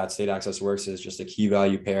way that state access works is just a key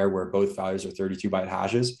value pair where both values are 32-byte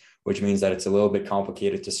hashes, which means that it's a little bit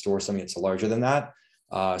complicated to store something that's larger than that.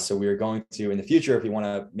 So we are going to, in the future, if you want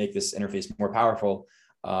to make this interface more powerful,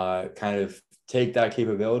 kind of take that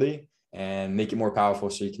capability and make it more powerful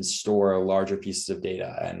so you can store larger pieces of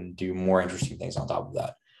data and do more interesting things on top of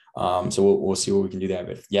that. So we'll see what we can do there.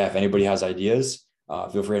 But yeah, if anybody has ideas,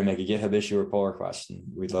 feel free to make a GitHub issue or pull request, and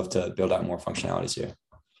we'd love to build out more functionalities here.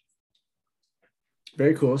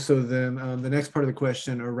 Very cool. So then the next part of the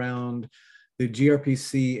question around the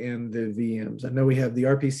gRPC and the VMs. I know we have the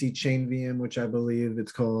RPC chain VM, which I believe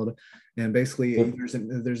it's called, and basically there's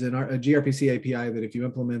a gRPC API that if you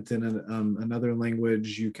implement in another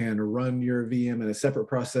language, you can run your VM in a separate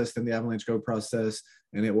process than the Avalanche Go process,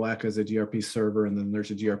 and it will act as a gRPC server, and then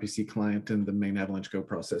there's a gRPC client in the main Avalanche Go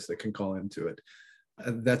process that can call into it.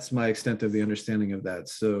 That's my extent of the understanding of that.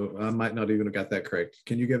 So I might not even have got that correct.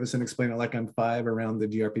 Can you give us an explain it like I'm 5 around the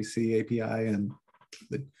gRPC API and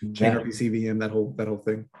the chain RPC VM, that whole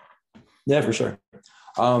thing? Yeah, for sure.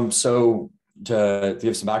 So to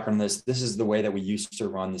give some background on this is the way that we used to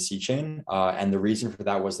run the C chain. And the reason for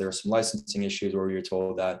that was there were some licensing issues where we were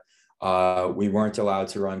told that we weren't allowed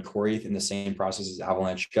to run Core ETH in the same process as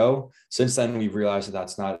Avalanche Go. Since then, we've realized that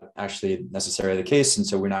that's not actually necessarily the case. And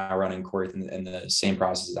so we're now running Core ETH in the same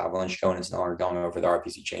process as Avalanche Go, and it's no longer going over the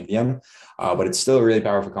RPC chain VM. But it's still a really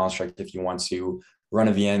powerful construct if you want to run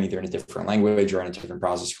a VM either in a different language or in a different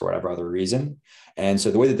process for whatever other reason. And so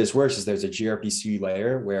the way that this works is there's a gRPC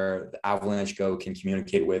layer where the Avalanche Go can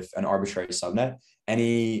communicate with an arbitrary subnet.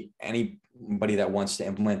 Anybody that wants to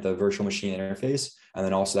implement the virtual machine interface and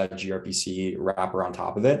then also that gRPC wrapper on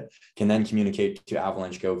top of it can then communicate to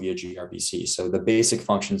Avalanche Go via gRPC. So the basic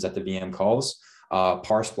functions that the VM calls,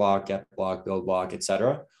 parse block, get block, build block,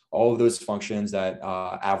 etc., all of those functions that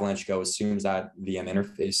Avalanche Go assumes that VM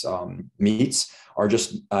interface meets are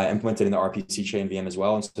just implemented in the RPC chain VM as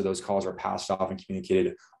well. And so those calls are passed off and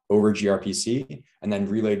communicated over gRPC and then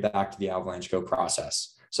relayed back to the Avalanche Go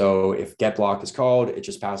process. So if get block is called, it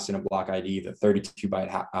just passes in a block ID, the 32-byte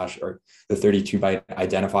hash or the 32-byte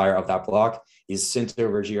identifier of that block is sent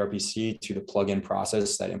over gRPC to the plugin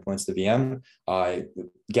process that implements the VM.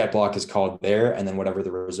 Get block is called there, and then whatever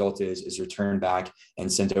the result is returned back and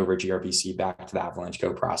sent over gRPC back to the Avalanche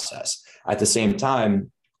Go process. At the same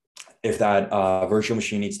time, if that virtual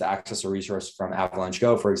machine needs to access a resource from Avalanche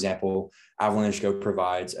Go, for example, Avalanche Go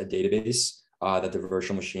provides a database that the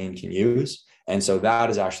virtual machine can use. And so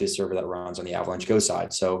that is actually a server that runs on the Avalanche Go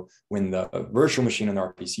side. So when the virtual machine on the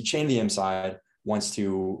RPC chain VM side wants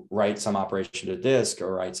to write some operation to disk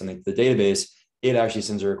or write something to the database, it actually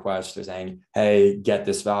sends a request to saying, hey, get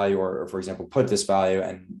this value, or for example, put this value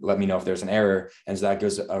and let me know if there's an error. And so that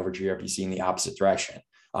goes over gRPC in the opposite direction.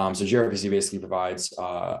 So gRPC basically provides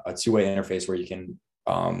a two-way interface where you can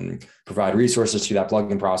provide resources to that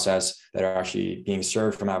plugin process that are actually being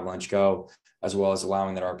served from Avalanche Go, as well as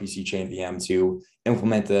allowing that RPC chain VM to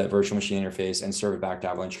implement the virtual machine interface and serve it back to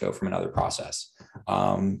Avalanche Go from another process.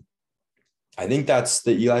 I think that's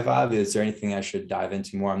the Eli vibe. Is there anything I should dive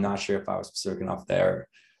into more? I'm not sure if I was specific enough there,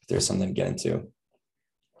 if there's something to get into.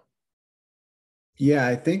 Yeah,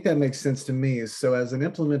 I think that makes sense to me. So as an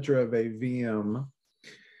implementer of a VM,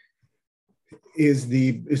 is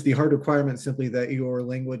the hard requirement simply that your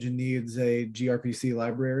language needs a gRPC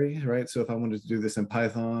library, right? So if I wanted to do this in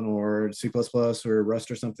Python or C++ or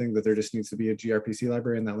Rust or something, that there just needs to be a gRPC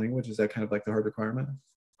library in that language? Is that kind of like the hard requirement?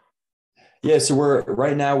 Yeah, so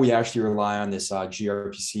right now we actually rely on this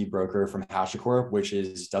gRPC broker from HashiCorp, which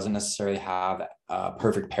doesn't necessarily have a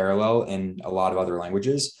perfect parallel in a lot of other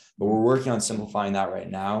languages, but we're working on simplifying that right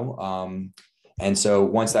now. And so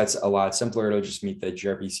once that's a lot simpler, it'll just meet the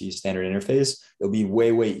gRPC standard interface. It'll be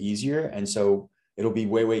way, way easier. And so it'll be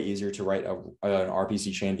way, way easier to write an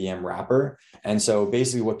RPC chain VM wrapper. And so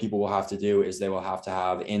basically what people will have to do is they will have to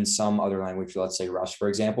have in some other language, let's say Rust, for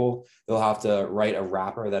example, they'll have to write a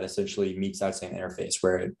wrapper that essentially meets that same interface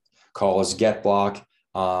where it calls get block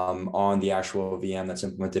on the actual VM that's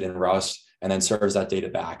implemented in Rust, and then serves that data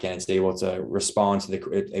back, and it's able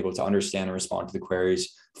to understand and respond to the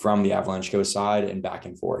queries from the Avalanche Go side and back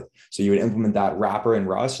and forth. So you would implement that wrapper in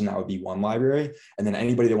Rust, and that would be one library. And then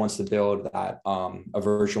anybody that wants to build that a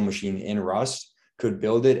virtual machine in Rust could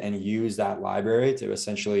build it and use that library to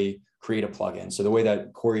essentially create a plugin. So the way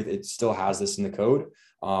that Core ETH, it still has this in the code,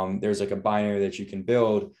 there's like a binary that you can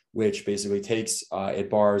build, which basically takes, it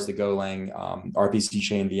borrows the Golang RPC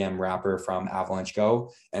chain VM wrapper from Avalanche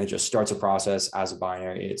Go, and it just starts a process as a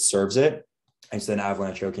binary. It serves it. And so then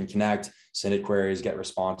Avalanche Go can connect, send it queries, get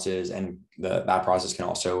responses, and that process can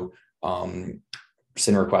also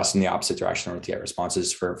send requests in the opposite direction in order to get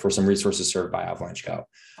responses for some resources served by Avalanche Go.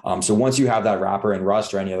 So once you have that wrapper in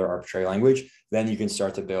Rust or any other arbitrary language, then you can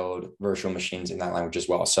start to build virtual machines in that language as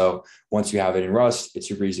well. So once you have it in Rust, it's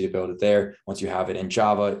super easy to build it there. Once you have it in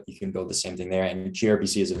Java, you can build the same thing there. And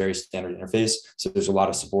gRPC is a very standard interface. So there's a lot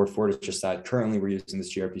of support for it. It's just that currently we're using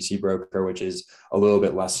this gRPC broker, which is a little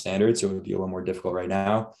bit less standard. So it would be a little more difficult right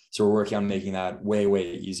now. So we're working on making that way,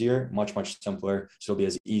 way easier, much, much simpler. So it'll be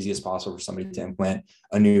as easy as possible for somebody to implement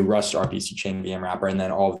a new Rust RPC chain VM wrapper and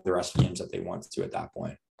then all of the Rust VMs that they want to at that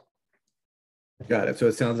point. Got it. So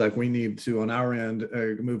it sounds like we need to, on our end,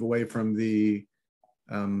 move away from the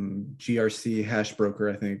GRC hash broker,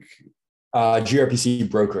 I think. gRPC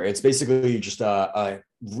broker. It's basically just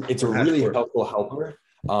it's a really helpful helper.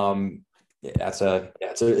 It's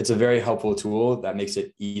a very helpful tool that makes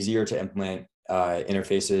it easier to implement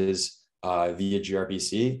interfaces via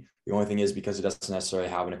gRPC. The only thing is, because it doesn't necessarily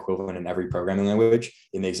have an equivalent in every programming language,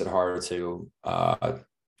 it makes it harder to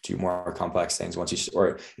do more complex things or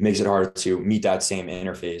it makes it harder to meet that same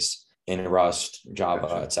interface in Rust, Java,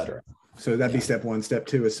 gotcha, etc. So that'd be step one. Step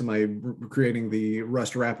two is somebody creating the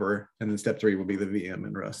Rust wrapper, and then step three will be the VM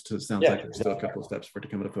in Rust. So it sounds like there's still a couple of steps for it to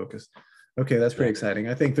come into focus. Okay, that's pretty exciting.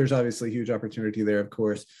 I think there's obviously huge opportunity there, of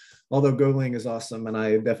course. Although Golang is awesome, and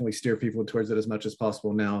I definitely steer people towards it as much as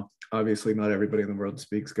possible now. Obviously, not everybody in the world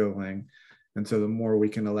speaks Golang. And so the more we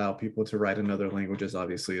can allow people to write in other languages,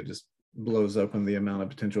 obviously it just blows open the amount of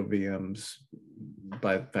potential VMs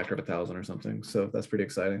by a factor of 1,000 or something. So that's pretty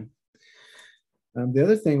exciting. The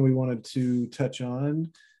other thing we wanted to touch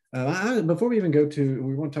on, before we even go to,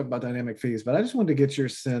 we want to talk about dynamic fees, but I just wanted to get your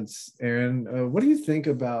sense, Aaron. What do you think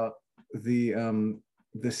about the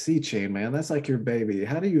C chain, man? That's like your baby.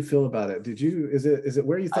 How do you feel about it? Is it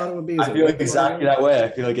where you thought it would be? I feel exactly that way. I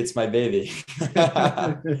feel like it's my baby. Like,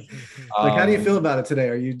 how do you feel about it today?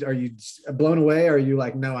 Are you blown away? Or are you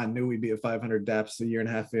like, no, I knew we'd be at 500 dApps a year and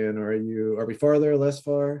a half in? Or are we farther, less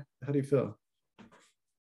far? How do you feel?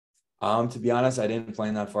 To be honest, I didn't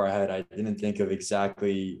plan that far ahead. I didn't think of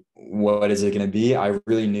exactly what is it going to be. I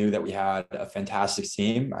really knew that we had a fantastic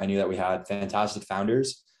team. I knew that we had fantastic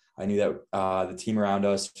founders. I knew that the team around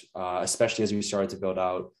us, especially as we started to build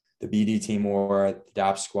out the BD team more, the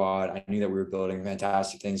dApp squad, I knew that we were building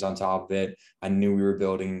fantastic things on top of it. I knew we were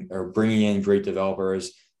building or bringing in great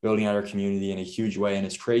developers, building out our community in a huge way. And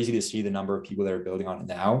it's crazy to see the number of people that are building on it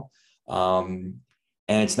now.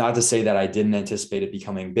 And it's not to say that I didn't anticipate it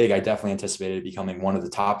becoming big. I definitely anticipated it becoming one of the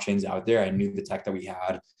top chains out there. I knew the tech that we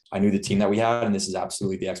had. I knew the team that we had, and this is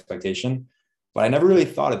absolutely the expectation. But I never really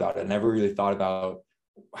thought about it. I never really thought about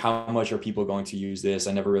how much are people going to use this.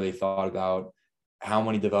 I never really thought about how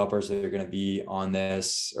many developers are going to be on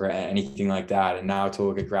this or anything like that. And now to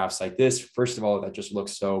look at graphs like this, first of all, that just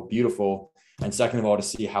looks so beautiful. And second of all, to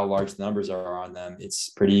see how large the numbers are on them, it's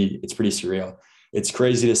pretty surreal. It's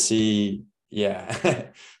crazy to see. Yeah.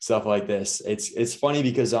 Stuff like this. It's funny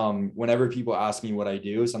because whenever people ask me what I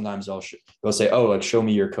do, sometimes they'll say, oh, like, show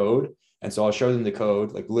me your code. And so I'll show them the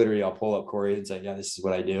code. Like, literally I'll pull up Corey and say, yeah, this is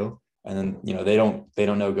what I do. And then, they don't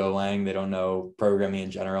know Golang, they don't know programming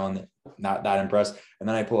in general, and not that impressed. And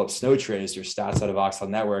then I pull up Snowtrace or stats out of Oxford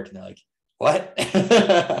Network, and they're like, what?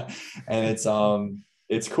 And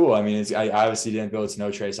it's cool. I mean, I obviously didn't build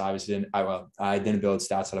Snowtrace. I didn't build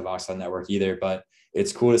stats out of Oxford Network either, but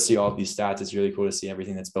it's cool to see all of these stats. It's really cool to see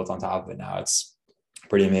everything that's built on top of it now. It's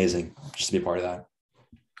pretty amazing just to be a part of that.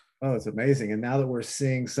 Oh, it's amazing. And now that we're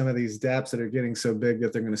seeing some of these dApps that are getting so big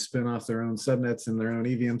that they're going to spin off their own subnets and their own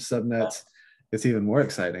EVM subnets, it's even more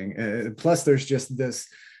exciting. Plus, there's just there's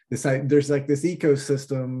like this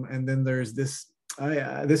ecosystem, and then there's this.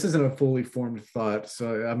 This isn't a fully formed thought,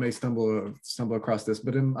 so I may stumble across this,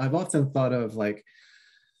 but I've often thought of like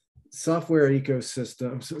software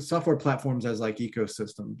ecosystems, software platforms as like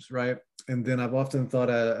ecosystems, right? And then I've often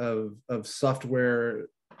thought of software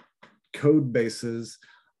code bases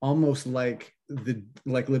almost like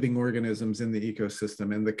living organisms in the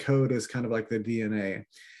ecosystem, and the code is kind of like the DNA.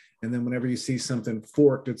 And then whenever you see something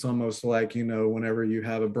forked, it's almost like, whenever you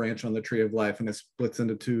have a branch on the tree of life and it splits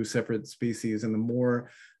into two separate species, and the more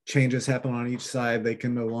changes happen on each side, they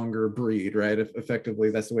can no longer breed, right? Effectively,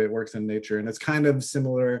 that's the way it works in nature. And it's kind of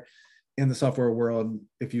similar in the software world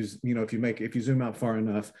if you zoom out far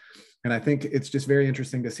enough. And I think it's just very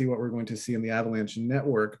interesting to see what we're going to see in the Avalanche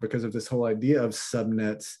network because of this whole idea of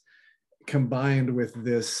subnets combined with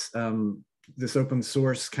this this open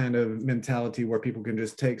source kind of mentality where people can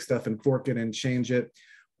just take stuff and fork it and change it,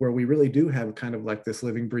 where we really do have kind of like this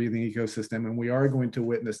living, breathing ecosystem. And we are going to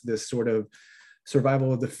witness this sort of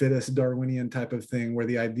survival of the fittest Darwinian type of thing, where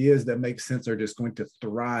the ideas that make sense are just going to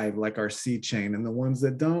thrive, like our seed chain, and the ones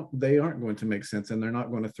that don't, they aren't going to make sense, and they're not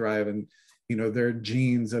going to thrive. And, you know, their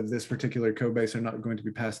genes of this particular code base are not going to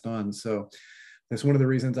be passed on. So that's one of the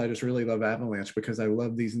reasons I just really love Avalanche, because I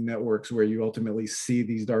love these networks where you ultimately see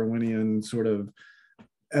these Darwinian sort of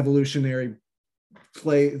evolutionary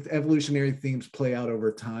themes play out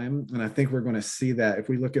over time. And I think we're going to see that if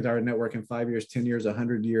we look at our network in 5 years, 10 years,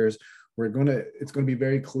 100 years, it's going to be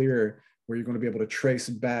very clear where you're going to be able to trace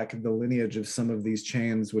back the lineage of some of these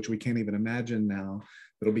chains, which we can't even imagine now.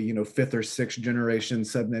 It'll be, you know, 5th or 6th generation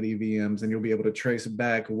subnet EVMs, and you'll be able to trace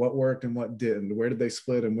back what worked and what didn't, where did they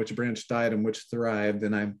split and which branch died and which thrived.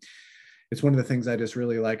 And it's one of the things I just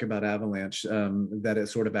really like about Avalanche, that it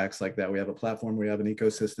sort of acts like that. We have a platform, we have an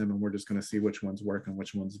ecosystem, and we're just going to see which ones work and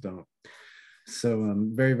which ones don't. So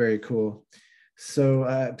very, very cool.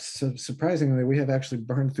 So surprisingly, we have actually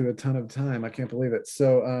burned through a ton of time. I can't believe it.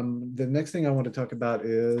 So the next thing I want to talk about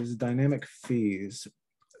is dynamic fees.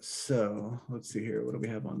 So let's see here. What do we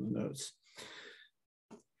have on the notes?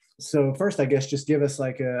 So first, I guess, just give us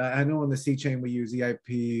like I know on the C chain we use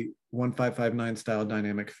EIP 1559 style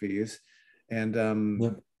dynamic fees. And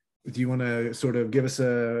do you want to sort of give us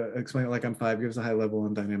explain it like I'm 5, give us a high level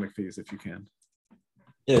on dynamic fees if you can.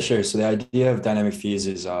 Yeah, sure. So the idea of dynamic fees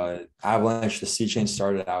is Avalanche, the C chain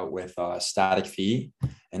started out with a static fee,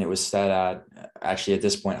 and it was set at, actually at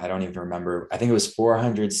this point, I don't even remember. I think it was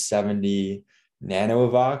 470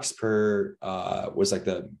 nanovox per was like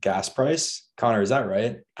the gas price. Connor, is that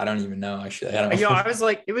right? I don't even know, actually. I don't know. You know, I was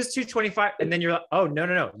like, it was 225, and then you're like, oh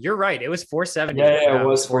no, you're right, it was 470. Yeah, it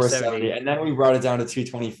was 470, and then we brought it down to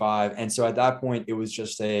 225. And so at that point, it was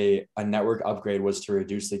just a network upgrade was to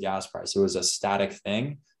reduce the gas price. It was a static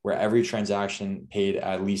thing where every transaction paid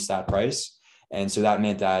at least that price. And so that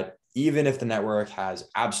meant that even if the network has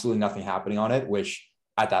absolutely nothing happening on it, which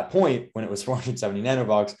at that point, when it was 470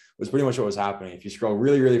 nanovox, was pretty much what was happening. If you scroll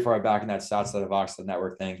really, really far back in that stats.vox, the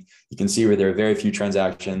network thing, you can see where there are very few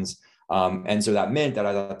transactions. And so that meant that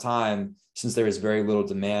at that time, since there was very little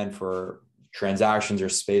demand for transactions or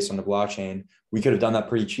space on the blockchain, we could have done that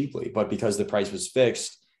pretty cheaply. But because the price was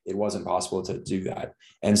fixed, it wasn't possible to do that.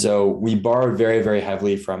 And so we borrowed very, very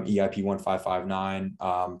heavily from EIP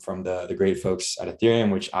 1559, from the great folks at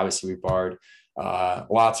Ethereum, which obviously we borrowed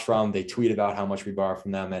lots from. They tweet about how much we borrow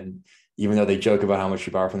from them, and even though they joke about how much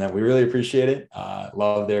we borrow from them, we really appreciate it.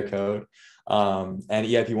 Love their code. And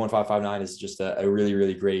EIP 1559 is just a really,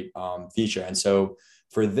 really great feature. And so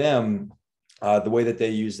for them, the way that they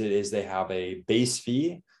use it is they have a base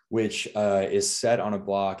fee, which is set on a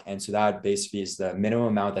block. And so that base fee is the minimum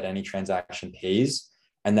amount that any transaction pays.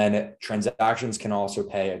 And then transactions can also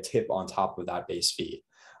pay a tip on top of that base fee.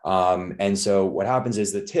 And so what happens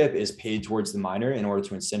is the tip is paid towards the miner in order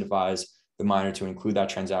to incentivize the miner to include that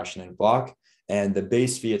transaction in a block. And the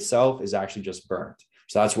base fee itself is actually just burnt.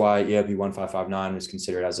 So that's why EIP 1559 was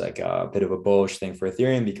considered as like a bit of a bullish thing for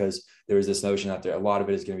Ethereum, because there was this notion that a lot of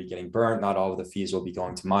it is going to be getting burnt. Not all of the fees will be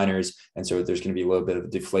going to miners. And so there's going to be a little bit of a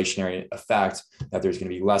deflationary effect, that there's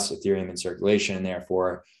going to be less Ethereum in circulation, and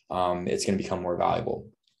therefore it's going to become more valuable.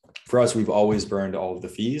 For us, we've always burned all of the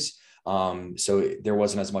fees. So there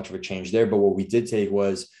wasn't as much of a change there. But what we did take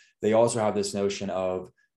was they also have this notion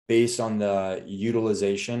of, based on the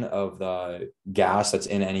utilization of the gas that's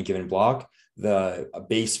in any given block, the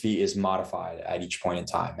base fee is modified at each point in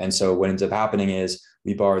time. And so what ends up happening is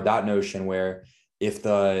we borrowed that notion where if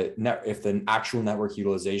the actual network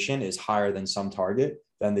utilization is higher than some target,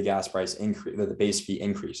 then the gas price the base fee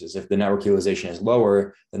increases. If the network utilization is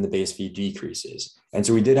lower, then the base fee decreases. And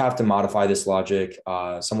so we did have to modify this logic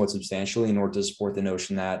somewhat substantially in order to support the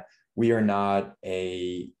notion that we are not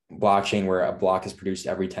a blockchain where a block is produced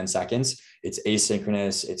every 10 seconds. It's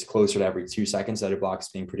asynchronous. It's closer to every 2 seconds that a block is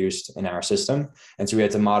being produced in our system. And so we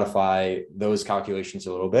had to modify those calculations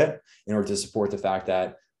a little bit in order to support the fact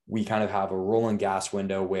that we kind of have a rolling gas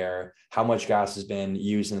window where how much gas has been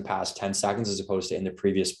used in the past 10 seconds as opposed to in the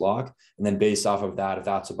previous block. And then based off of that, if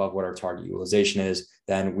that's above what our target utilization is,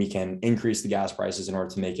 then we can increase the gas prices in order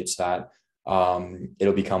to make it so that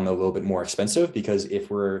it'll become a little bit more expensive. Because if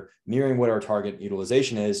we're nearing what our target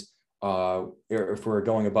utilization is, or if we're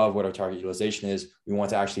going above what our target utilization is, we want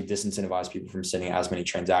to actually disincentivize people from sending as many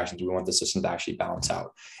transactions. We want the system to actually balance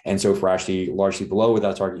out. And so if we're actually largely below what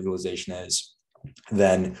that target utilization is,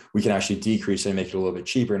 then we can actually decrease it and make it a little bit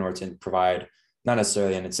cheaper in order to provide not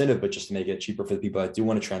necessarily an incentive, but just to make it cheaper for the people that do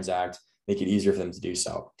want to transact make it easier for them to do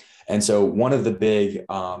so. And so one of the big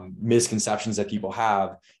misconceptions that people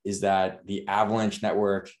have is that the Avalanche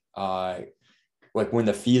network, like when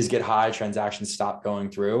the fees get high, transactions stop going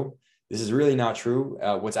through. This is really not true.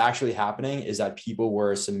 What's actually happening is that people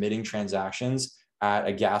were submitting transactions at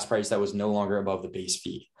a gas price that was no longer above the base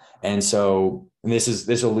fee. And so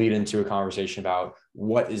this will lead into a conversation about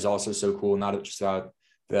what is also so cool, not just about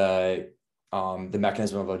the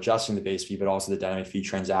mechanism of adjusting the base fee, but also the dynamic fee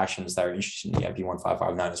transactions that are interested in the EIP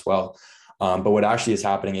 1559 as well. But what actually is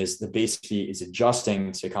happening is the base fee is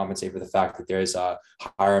adjusting to compensate for the fact that there is a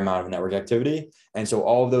higher amount of network activity. And so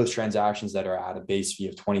all of those transactions that are at a base fee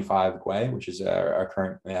of 25 GWE, which is our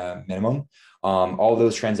current minimum, all of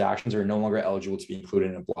those transactions are no longer eligible to be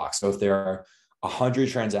included in a block. So if there are 100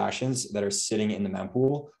 transactions that are sitting in the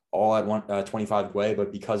mempool, all at 25 GWE,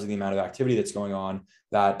 but because of the amount of activity that's going on,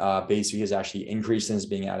 that base fee is actually increased and is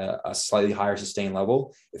being at a slightly higher sustained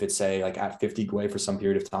level. If it's say like at 50 GWE for some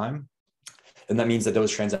period of time, then that means that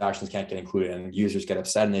those transactions can't get included, and users get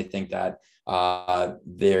upset and they think that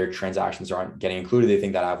their transactions aren't getting included. They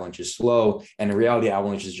think that Avalanche is slow, and in reality,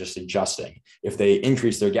 Avalanche is just adjusting. If they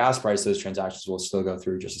increase their gas price, those transactions will still go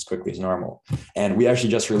through just as quickly as normal. And we actually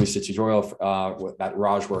just released a tutorial that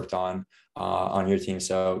Raj worked on your team.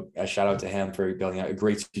 So a shout out to him for building out a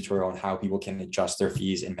great tutorial on how people can adjust their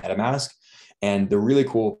fees in MetaMask. And the really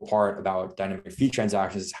cool part about dynamic fee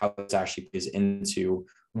transactions is how this actually plays into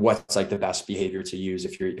what's like the best behavior to use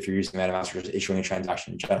if you're using MetaMask or just issuing a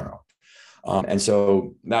transaction in general. And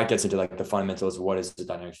so that gets into like the fundamentals of what is the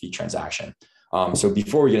dynamic fee transaction. So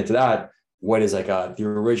before we get into that, what is like the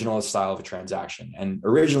original style of a transaction? And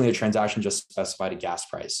originally a transaction just specified a gas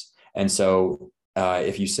price. And so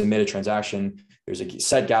if you submit a transaction, there's a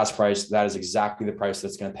set gas price. That is exactly the price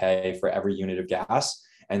that's going to pay for every unit of gas.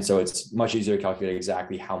 And so it's much easier to calculate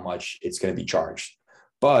exactly how much it's going to be charged.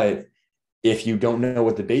 But if you don't know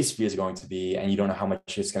what the base fee is going to be and you don't know how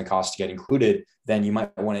much it's going to cost to get included, then you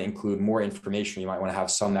might want to include more information. You might want to have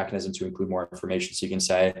some mechanism to include more information. So you can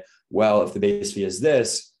say, well, if the base fee is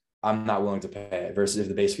this, I'm not willing to pay it, versus if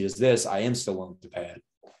the base fee is this, I am still willing to pay it.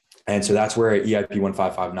 And so that's where EIP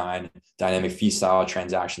 1559 dynamic fee style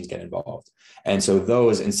transactions get involved. And so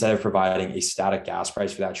those, instead of providing a static gas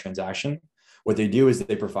price for that transaction, what they do is that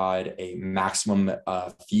they provide a maximum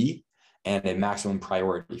fee and a maximum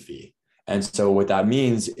priority fee. And so what that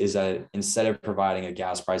means is that instead of providing a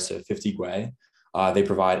gas price of 50 GWE, they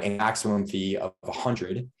provide a maximum fee of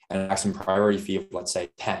 100 and a maximum priority fee of, let's say,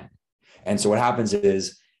 10. And so what happens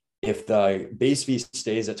is if the base fee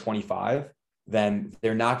stays at 25, then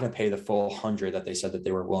they're not going to pay the full 100 that they said that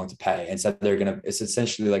they were willing to pay. Instead, it's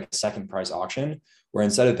essentially like a second price auction, where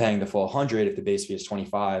instead of paying the full 100, if the base fee is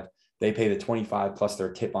 25, they pay the 25 plus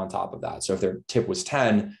their tip on top of that. So if their tip was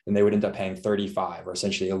 10, then they would end up paying 35, or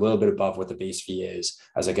essentially a little bit above what the base fee is,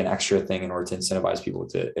 as like an extra thing in order to incentivize people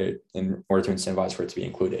for it to be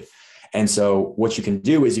included. And so what you can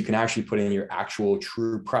do is you can actually put in your actual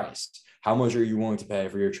true price. How much are you willing to pay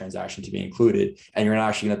for your transaction to be included? And you're not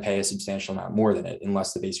actually going to pay a substantial amount more than it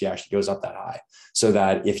unless the base fee actually goes up that high. So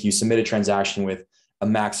that if you submit a transaction with a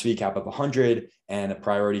max fee cap of 100 and a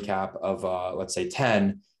priority cap of let's say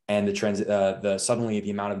 10, and suddenly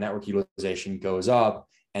the amount of network utilization goes up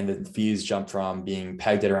and the fees jump from being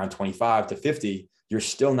pegged at around 25 to 50, you're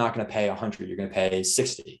still not going to pay 100. You're going to pay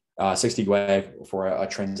 60 GWE for a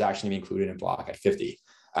transaction to be included in block at 50.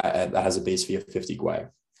 That has a base fee of 50 GWE.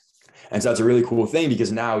 And so that's a really cool thing,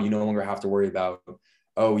 because now you no longer have to worry about,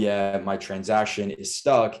 oh yeah, my transaction is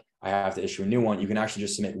stuck, I have to issue a new one. You can actually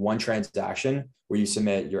just submit one transaction where you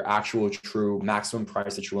submit your actual true maximum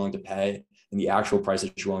price that you're willing to pay and the actual price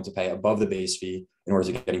that you're willing to pay above the base fee in order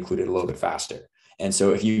to get included a little bit faster. And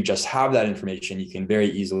so if you just have that information, you can very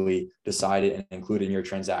easily decide it and include it in your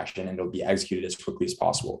transaction, and it'll be executed as quickly as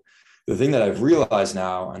possible. The thing that I've realized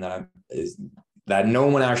now, and is that no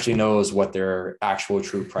one actually knows what their actual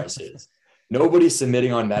true price is. Nobody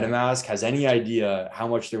submitting on MetaMask has any idea how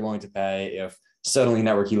much they're willing to pay if suddenly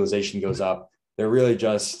network utilization goes up. They're really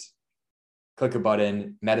just click a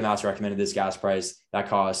button, MetaMask recommended this gas price that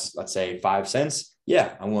costs, let's say, 5 cents.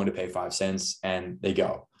 Yeah, I'm willing to pay 5 cents, and they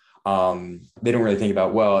go. They don't really think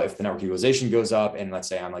about, well, if the network utilization goes up and let's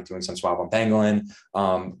say I'm like doing some swap on Pangolin,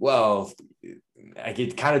 well,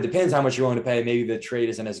 it kind of depends how much you're willing to pay. Maybe the trade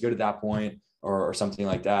isn't as good at that point, or something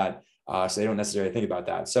like that. So they don't necessarily think about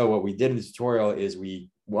that. So what we did in the tutorial is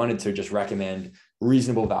we wanted to just recommend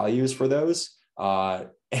reasonable values for those.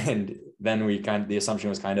 And then the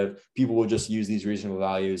assumption was kind of people will just use these reasonable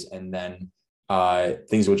values, and then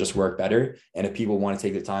things will just work better. And if people want to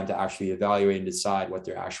take the time to actually evaluate and decide what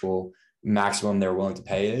their actual maximum they're willing to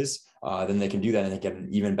pay is, then they can do that and they get an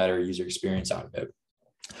even better user experience out of it.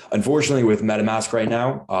 Unfortunately, with MetaMask right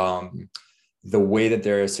now, the way that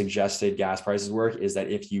their suggested gas prices work is that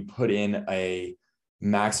if you put in a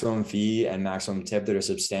maximum fee and maximum tip that are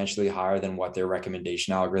substantially higher than what their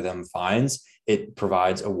recommendation algorithm finds, it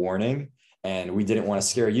provides a warning. And we didn't want to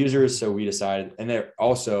scare users, so we decided, and they're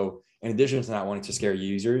also, in addition to not wanting to scare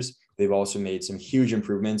users, they've also made some huge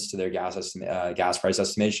improvements to their gas price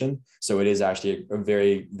estimation. So it is actually a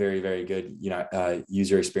very, very, very good,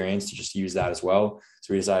 user experience to just use that as well.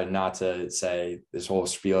 So we decided not to say this whole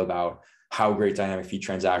spiel about how great dynamic fee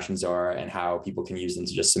transactions are and how people can use them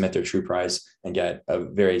to just submit their true price and get a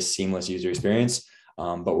very seamless user experience.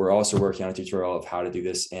 But we're also working on a tutorial of how to do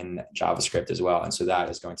this in JavaScript as well. And so that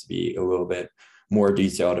is going to be a little bit more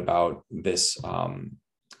detailed about this,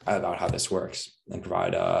 about how this works, and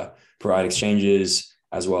provide exchanges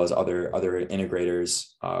as well as other integrators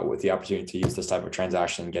with the opportunity to use this type of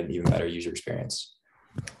transaction and get an even better user experience.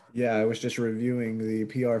 Yeah, I was just reviewing the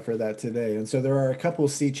PR for that today. And so there are a couple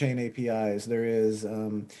of C-Chain APIs. There is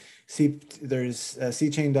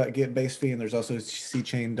cchain.get base fee, and there's also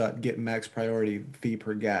cchain.get max priority fee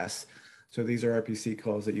per gas. So these are RPC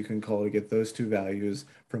calls that you can call to get those two values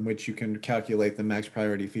from which you can calculate the max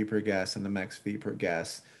priority fee per gas and the max fee per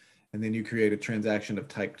gas. And then you create a transaction of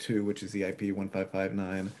type 2, which is the IP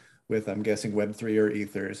 1559 with, I'm guessing, Web3 or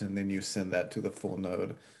Ethers, and then you send that to the full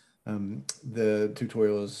node. The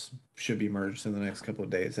tutorials should be merged in the next couple of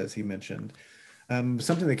days, as he mentioned.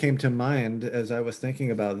 Something that came to mind as I was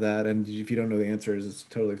thinking about that, and if you don't know the answers, it's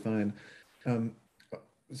totally fine.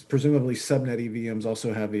 Presumably subnet EVMs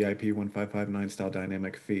also have the IP 1559 style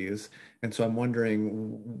dynamic fees. And so I'm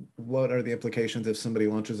wondering, what are the implications if somebody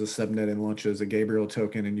launches a subnet and launches a Gabriel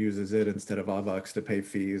token and uses it instead of AVAX to pay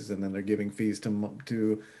fees, and then they're giving fees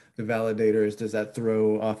to the validators? Does that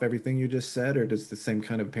throw off everything you just said, or does the same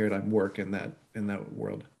kind of paradigm work in that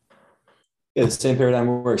world? Yeah, the same paradigm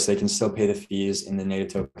works. They can still pay the fees in the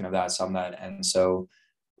native token of that subnet. And so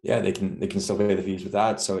yeah, they can still pay the fees with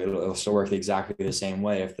that. So it'll still work exactly the same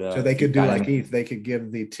way. So they could do like ETH, they could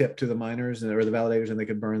give the tip to the miners or the validators, and they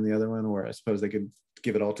could burn the other one, or I suppose they could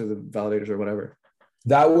give it all to the validators or whatever.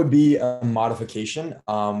 That would be a modification.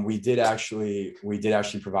 We did actually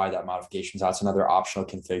provide that modification. So that's another optional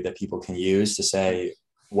config that people can use to say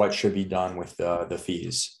what should be done with the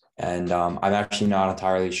fees. And I'm actually not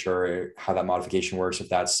entirely sure how that modification works, if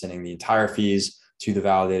that's sending the entire fees to the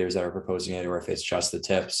validators that are proposing it, or if it's just the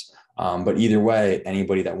tips. But either way,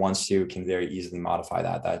 anybody that wants to can very easily modify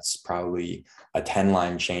that. That's probably a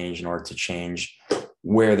 10-line change in order to change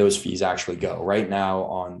where those fees actually go. Right now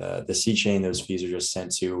on the C chain, those fees are just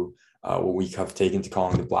sent to what we have taken to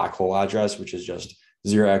calling the black hole address, which is just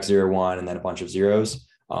 0x01 and then a bunch of zeros.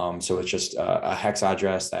 So it's just a hex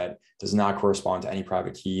address that does not correspond to any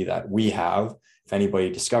private key that we have. If anybody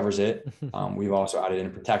discovers it, we've also added in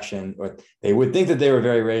protection. They would think that they were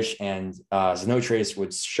very rich, and Zenotrace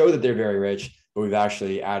would show that they're very rich, but we've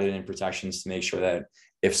actually added in protections to make sure that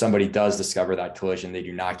if somebody does discover that collision, they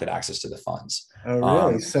do not get access to the funds. Oh,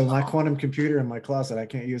 really? So my quantum computer in my closet, I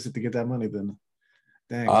can't use it to get that money then?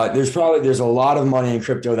 Dang. There's a lot of money in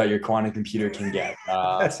crypto that your quantum computer can get.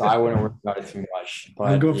 So I wouldn't worry about it too much. But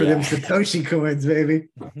I'm going for them Satoshi coins, baby.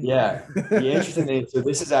 Yeah. The interesting thing, so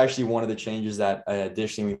this is actually one of the changes that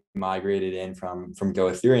additionally we migrated in from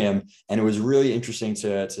Go Ethereum. And it was really interesting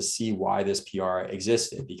to see why this PR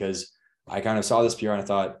existed, because I kind of saw this PR and I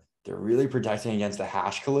thought, they're really protecting against the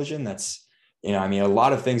hash collision. That's, I mean, a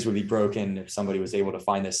lot of things would be broken if somebody was able to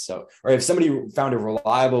find this. So, or if somebody found a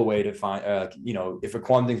reliable way to find, if a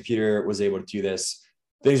quantum computer was able to do this,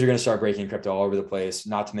 things are going to start breaking crypto all over the place,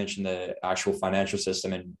 not to mention the actual financial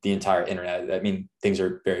system and the entire internet. I mean, things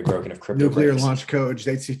are very broken if crypto nuclear breaks. launch codes,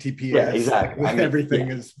 HTTPS. Yeah, exactly.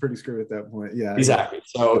 Everything is pretty screwed at that point. Yeah, exactly.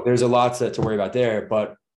 So there's a lot to worry about there,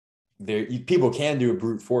 but people can do a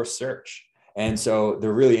brute force search. And so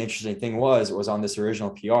the really interesting thing was on this original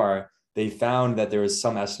PR, they found that there was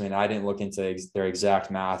some estimate. I didn't look into their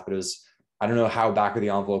exact math, but I don't know how back of the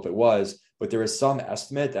envelope it was, but there was some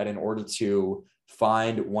estimate that in order to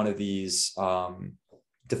find one of these,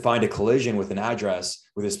 to find a collision with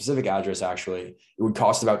a specific address, actually, it would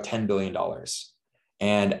cost about $10 billion.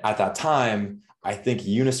 And at that time, I think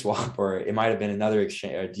Uniswap, or it might've been another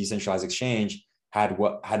exchange, a decentralized exchange, had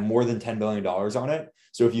more than $10 billion on it.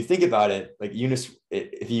 So if you think about it, like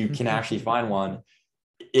if you can actually find one,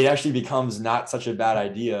 it actually becomes not such a bad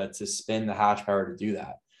idea to spin the hash power to do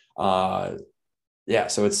that.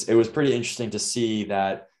 So it was pretty interesting to see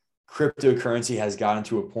that cryptocurrency has gotten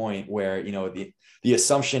to a point where, the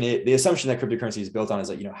assumption that cryptocurrency is built on is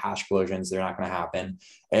like, hash collisions, they're not going to happen.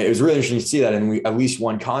 And it was really interesting to see that in at least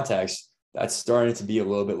one context that's starting to be a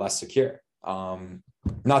little bit less secure.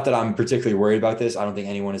 Not that I'm particularly worried about this. I don't think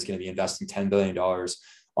anyone is going to be investing $10 billion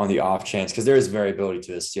on the off chance, because there is variability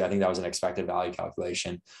to this too. I think that was an expected value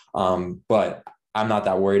calculation. But I'm not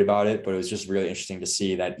that worried about it, but it was just really interesting to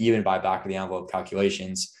see that even by back of the envelope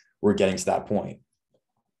calculations, we're getting to that point.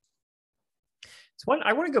 So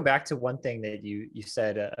I want to go back to one thing that you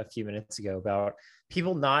said a few minutes ago about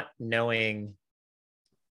people not knowing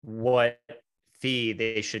what fee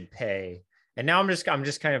they should pay. And now I'm just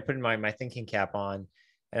kind of putting my thinking cap on,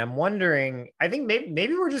 and I'm wondering, I think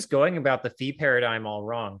maybe we're just going about the fee paradigm all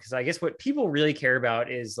wrong. Because I guess what people really care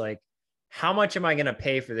about is like, how much am I going to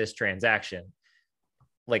pay for this transaction?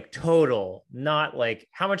 Like total, not like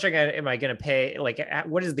how much am I going to pay? Like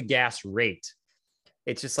what is the gas rate?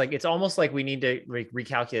 It's just like, it's almost like we need to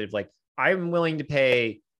recalculate. Like, I'm willing to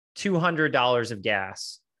pay $200 of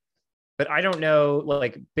gas, but I don't know,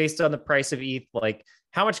 like based on the price of ETH, like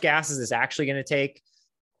how much gas is this actually going to take?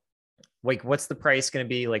 Like, what's the price going to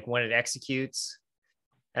be like when it executes?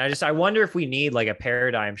 And I wonder if we need like a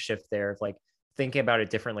paradigm shift there of like thinking about it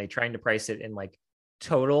differently, trying to price it in like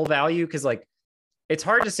total value. Cause like, it's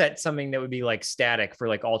hard to set something that would be like static for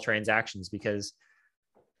like all transactions, because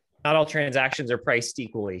not all transactions are priced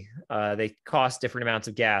equally. They cost different amounts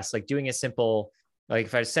of gas. Like doing a simple, like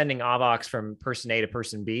if I was sending AVAX from person A to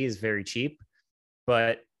person B is very cheap,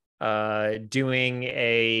 but calling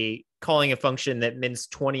a function that mints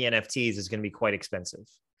 20 NFTs is going to be quite expensive.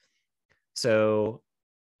 So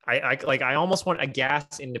I almost want a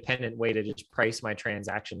gas independent way to just price my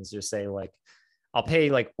transactions. Just say like, I'll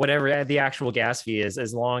pay like whatever the actual gas fee is,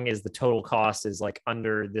 as long as the total cost is like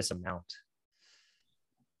under this amount.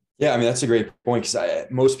 Yeah, I mean, that's a great point, because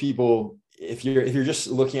most people, if you're just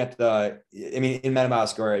looking at in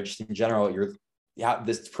MetaMask or just in general,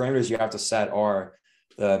 this parameters you have to set are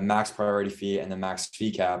the max priority fee and the max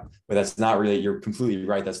fee cap, but that's not really, you're completely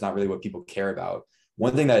right. That's not really what people care about.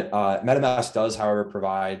 One thing that MetaMask does, however,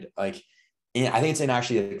 provide, like, I think it's in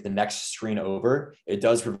actually the next screen over, it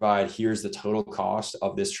does provide, here's the total cost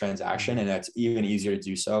of this transaction. And that's even easier to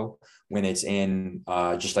do so when it's in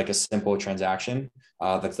just like a simple transaction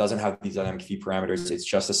that doesn't have these dynamic fee parameters. It's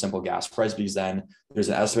just a simple gas price, because then there's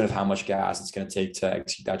an estimate of how much gas it's going to take to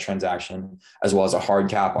execute that transaction, as well as a hard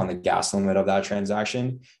cap on the gas limit of that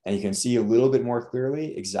transaction. And you can see a little bit more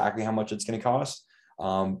clearly exactly how much it's going to cost.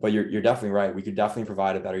 But you're definitely right. We could definitely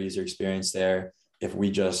provide a better user experience there if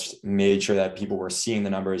we just made sure that people were seeing the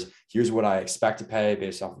numbers. Here's what I expect to pay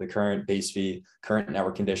based off of the current base fee, current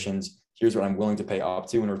network conditions. Here's what I'm willing to pay up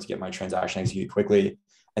to in order to get my transaction executed quickly.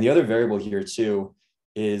 And the other variable here too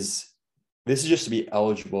is, this is just to be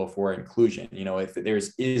eligible for inclusion. If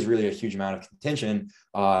is really a huge amount of contention,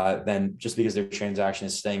 then just because their transaction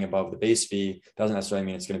is staying above the base fee doesn't necessarily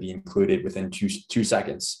mean it's going to be included within 2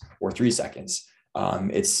 seconds or 3 seconds.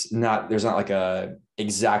 There's not like a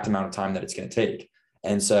exact amount of time that it's going to take.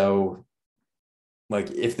 And so, like,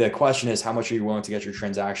 if the question is how much are you willing to get your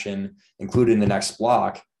transaction included in the next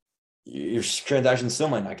block, your transaction still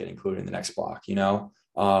might not get included in the next block, so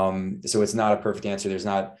it's not a perfect answer.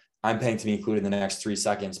 I'm paying to be included in the next 3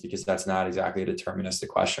 seconds, because that's not exactly a deterministic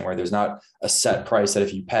question where there's not a set price that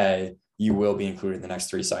if you pay, you will be included in the next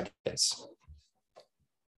 3 seconds.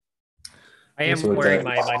 I am wearing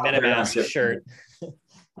my MetaMask shirt.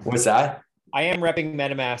 What's that? I am repping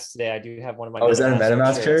MetaMask today. I do have one of my. Oh, is that a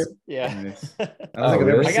MetaMask shirt? Yeah. Nice. I don't think I've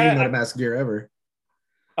ever seen MetaMask gear ever.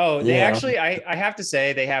 Oh, they actually, I have to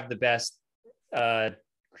say, they have the best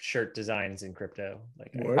shirt designs in crypto.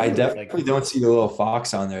 Like, I definitely don't see the little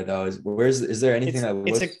fox on there though. Is there anything that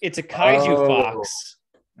looks? It's a kaiju fox.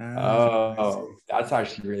 Oh, that's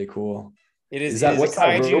actually really cool. It is a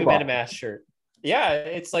kaiju MetaMask shirt. Yeah,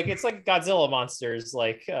 it's like Godzilla monsters.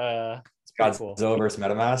 Like it's Godzilla cool. versus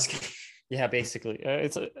MetaMask. Yeah, basically,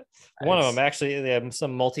 it's one of them. Actually, they have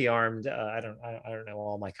some multi-armed. I don't know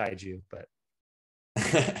all my kaiju, but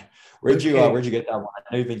where'd you get that one? I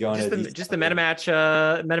know you've been going just the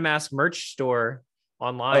MetaMask merch store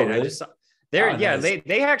online. Oh, really? I just saw there. Nice.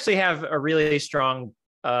 They actually have a really strong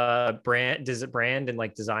brand and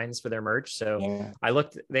like designs for their merch. So yeah. I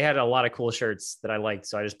looked, they had a lot of cool shirts that I liked,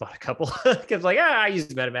 so I just bought a couple because like I use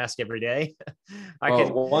MetaMask every day. I can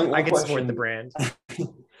support the brand.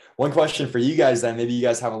 One question for you guys then, maybe you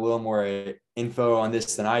guys have a little more info on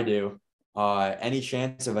this than I do. Any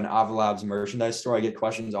chance of an Avalabs merchandise store? I get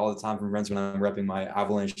questions all the time from friends when I'm repping my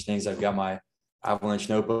Avalanche things. I've got my Avalanche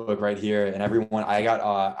notebook right here, and I got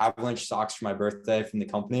Avalanche socks for my birthday from the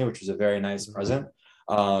company, which was a very nice present.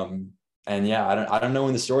 And yeah, I don't know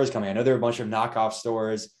when the store is coming. I know there are a bunch of knockoff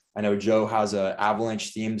stores. I know Joe has a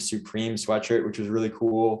Avalanche themed Supreme sweatshirt, which was really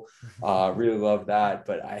cool. Really love that.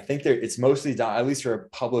 But I think it's mostly done, at least for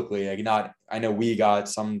publicly, like not, I know we got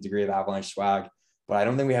some degree of Avalanche swag, but I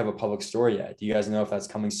don't think we have a public store yet. Do you guys know if that's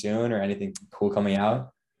coming soon or anything cool coming out?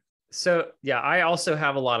 So yeah, I also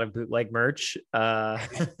have a lot of bootleg merch,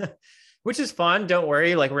 which is fun. Don't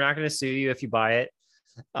worry. Like, we're not going to sue you if you buy it.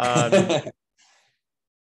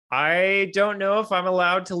 I don't know if I'm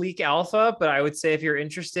allowed to leak alpha, but I would say if you're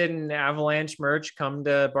interested in Avalanche merch, come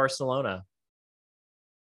to Barcelona.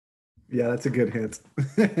 Yeah, that's a good hint.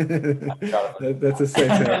 That's a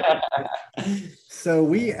safe hint.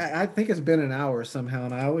 So I think it's been an hour somehow,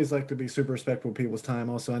 and I always like to be super respectful of people's time.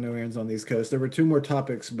 Also, I know Aaron's on the East Coast. There were two more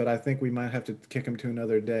topics, but I think we might have to kick them to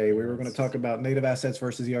another day. We were going to talk about native assets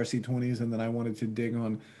versus ERC20s, and then I wanted to dig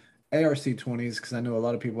on ARC20s because I know a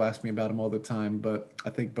lot of people ask me about them all the time, but I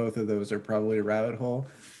think both of those are probably a rabbit hole,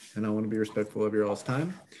 and I want to be respectful of your all's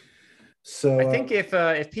time. So I think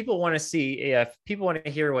if people want to see, if people want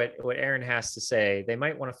to hear what Aaron has to say, they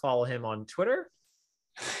might want to follow him on Twitter.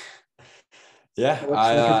 Yeah,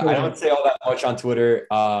 I don't say all that much on Twitter.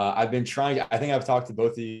 I've been trying. I think I've talked to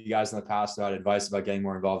both of you guys in the past about advice about getting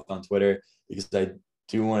more involved on Twitter because I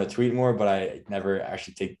do want to tweet more, but I never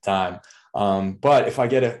actually take the time. But if I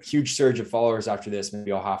get a huge surge of followers after this,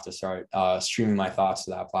 maybe I'll have to start streaming my thoughts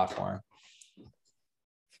to that platform.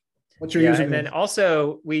 What's your username? And then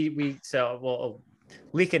also we'll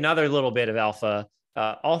leak another little bit of alpha.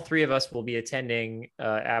 All three of us will be attending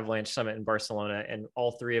Avalanche Summit in Barcelona, and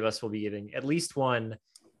all three of us will be giving at least one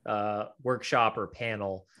workshop or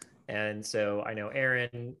panel. And so I know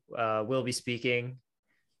Aaron will be speaking.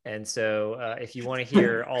 And so if you want to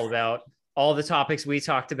hear all about all the topics we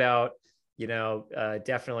talked about,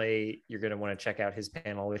 definitely you're going to want to check out his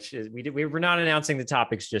panel, which is we're not announcing the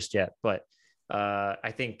topics just yet, but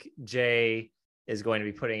I think Jay is going to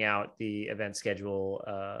be putting out the event schedule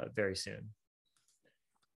very soon.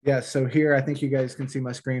 Yeah, so here, I think you guys can see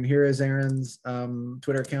my screen. Here is Aaron's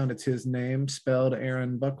Twitter account. It's his name, spelled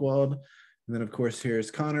Aaron Buchwald. And then, of course, here's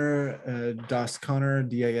Connor, Das Connor,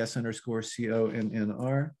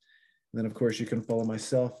 DAS_CONNR. And then, of course, you can follow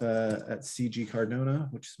myself at CG Cardona,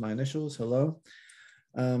 which is my initials. Hello.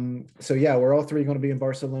 So yeah, we're all three going to be in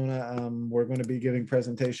Barcelona. We're going to be giving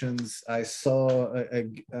presentations. I saw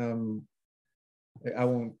I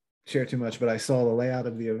won't share too much, but I saw the layout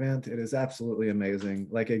of the event. It is absolutely amazing.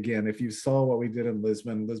 Like, again, if you saw what we did in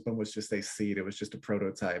Lisbon was just a seed. It was just a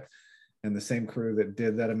prototype. And the same crew that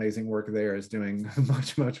did that amazing work there is doing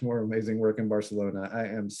much, much more amazing work in Barcelona. I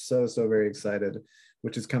am so very excited,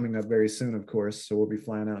 which is coming up very soon, of course. So we'll be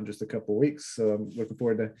flying out in just a couple of weeks. So I'm looking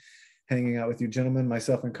forward to hanging out with you gentlemen.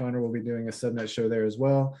 Myself and Connor will be doing a subnet show there as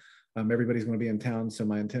well. Everybody's going to be in town, so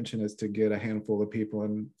my intention is to get a handful of people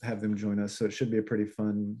and have them join us. So it should be a pretty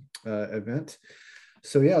fun event.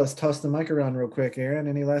 So yeah, let's toss the mic around real quick. Aaron,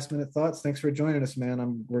 any last minute thoughts? Thanks for joining us,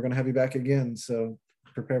 man. We're going to have you back again, so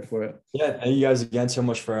prepare for it. Yeah, thank you guys again so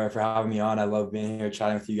much for having me on. I love being here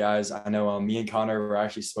chatting with you guys. I know me and Connor were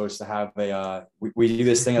actually supposed to have we do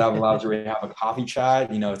this thing at Avalanche where we have a coffee chat,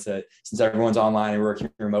 since everyone's online and working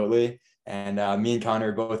remotely. And me and Connor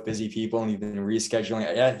are both busy people, and we've been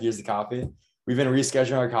rescheduling. Yeah, here's the coffee. We've been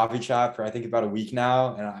rescheduling our coffee chat for I think about a week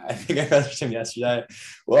now, and I think I messaged him yesterday.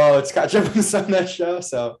 Well, let's catch up on the Sunday show.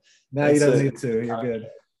 So now you don't need to. You're good.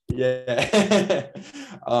 Yeah.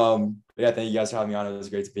 Yeah. Thank you guys for having me on. It was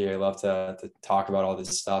great to be here. I love to talk about all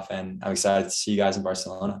this stuff, and I'm excited to see you guys in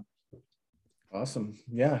Barcelona. Awesome.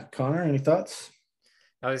 Yeah, Connor, any thoughts?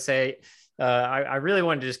 I would say I really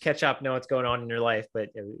wanted to just catch up, know what's going on in your life, but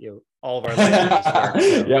all of our lives start,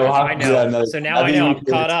 so yeah, well, I know. So now I know I'm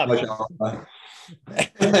caught up.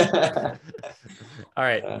 All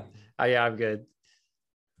right. Yeah, I'm good.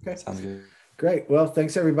 Okay. Sounds good. Great. Well,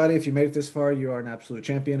 thanks everybody. If you made it this far, you are an absolute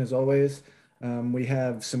champion as always. We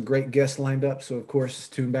have some great guests lined up. So of course,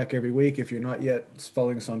 tune back every week. If you're not yet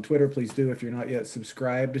following us on Twitter, please do. If you're not yet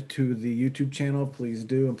subscribed to the YouTube channel, please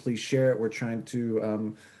do. And please share it. We're trying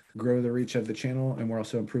to grow the reach of the channel, and we're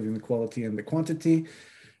also improving the quality and the quantity.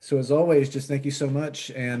 So as always, just thank you so much.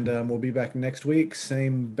 And we'll be back next week.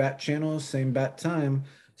 Same bat channel, same bat time.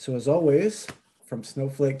 So as always, from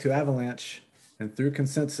Snowflake to Avalanche and through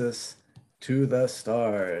consensus to the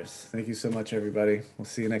stars. Thank you so much, everybody. We'll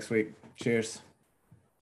see you next week. Cheers.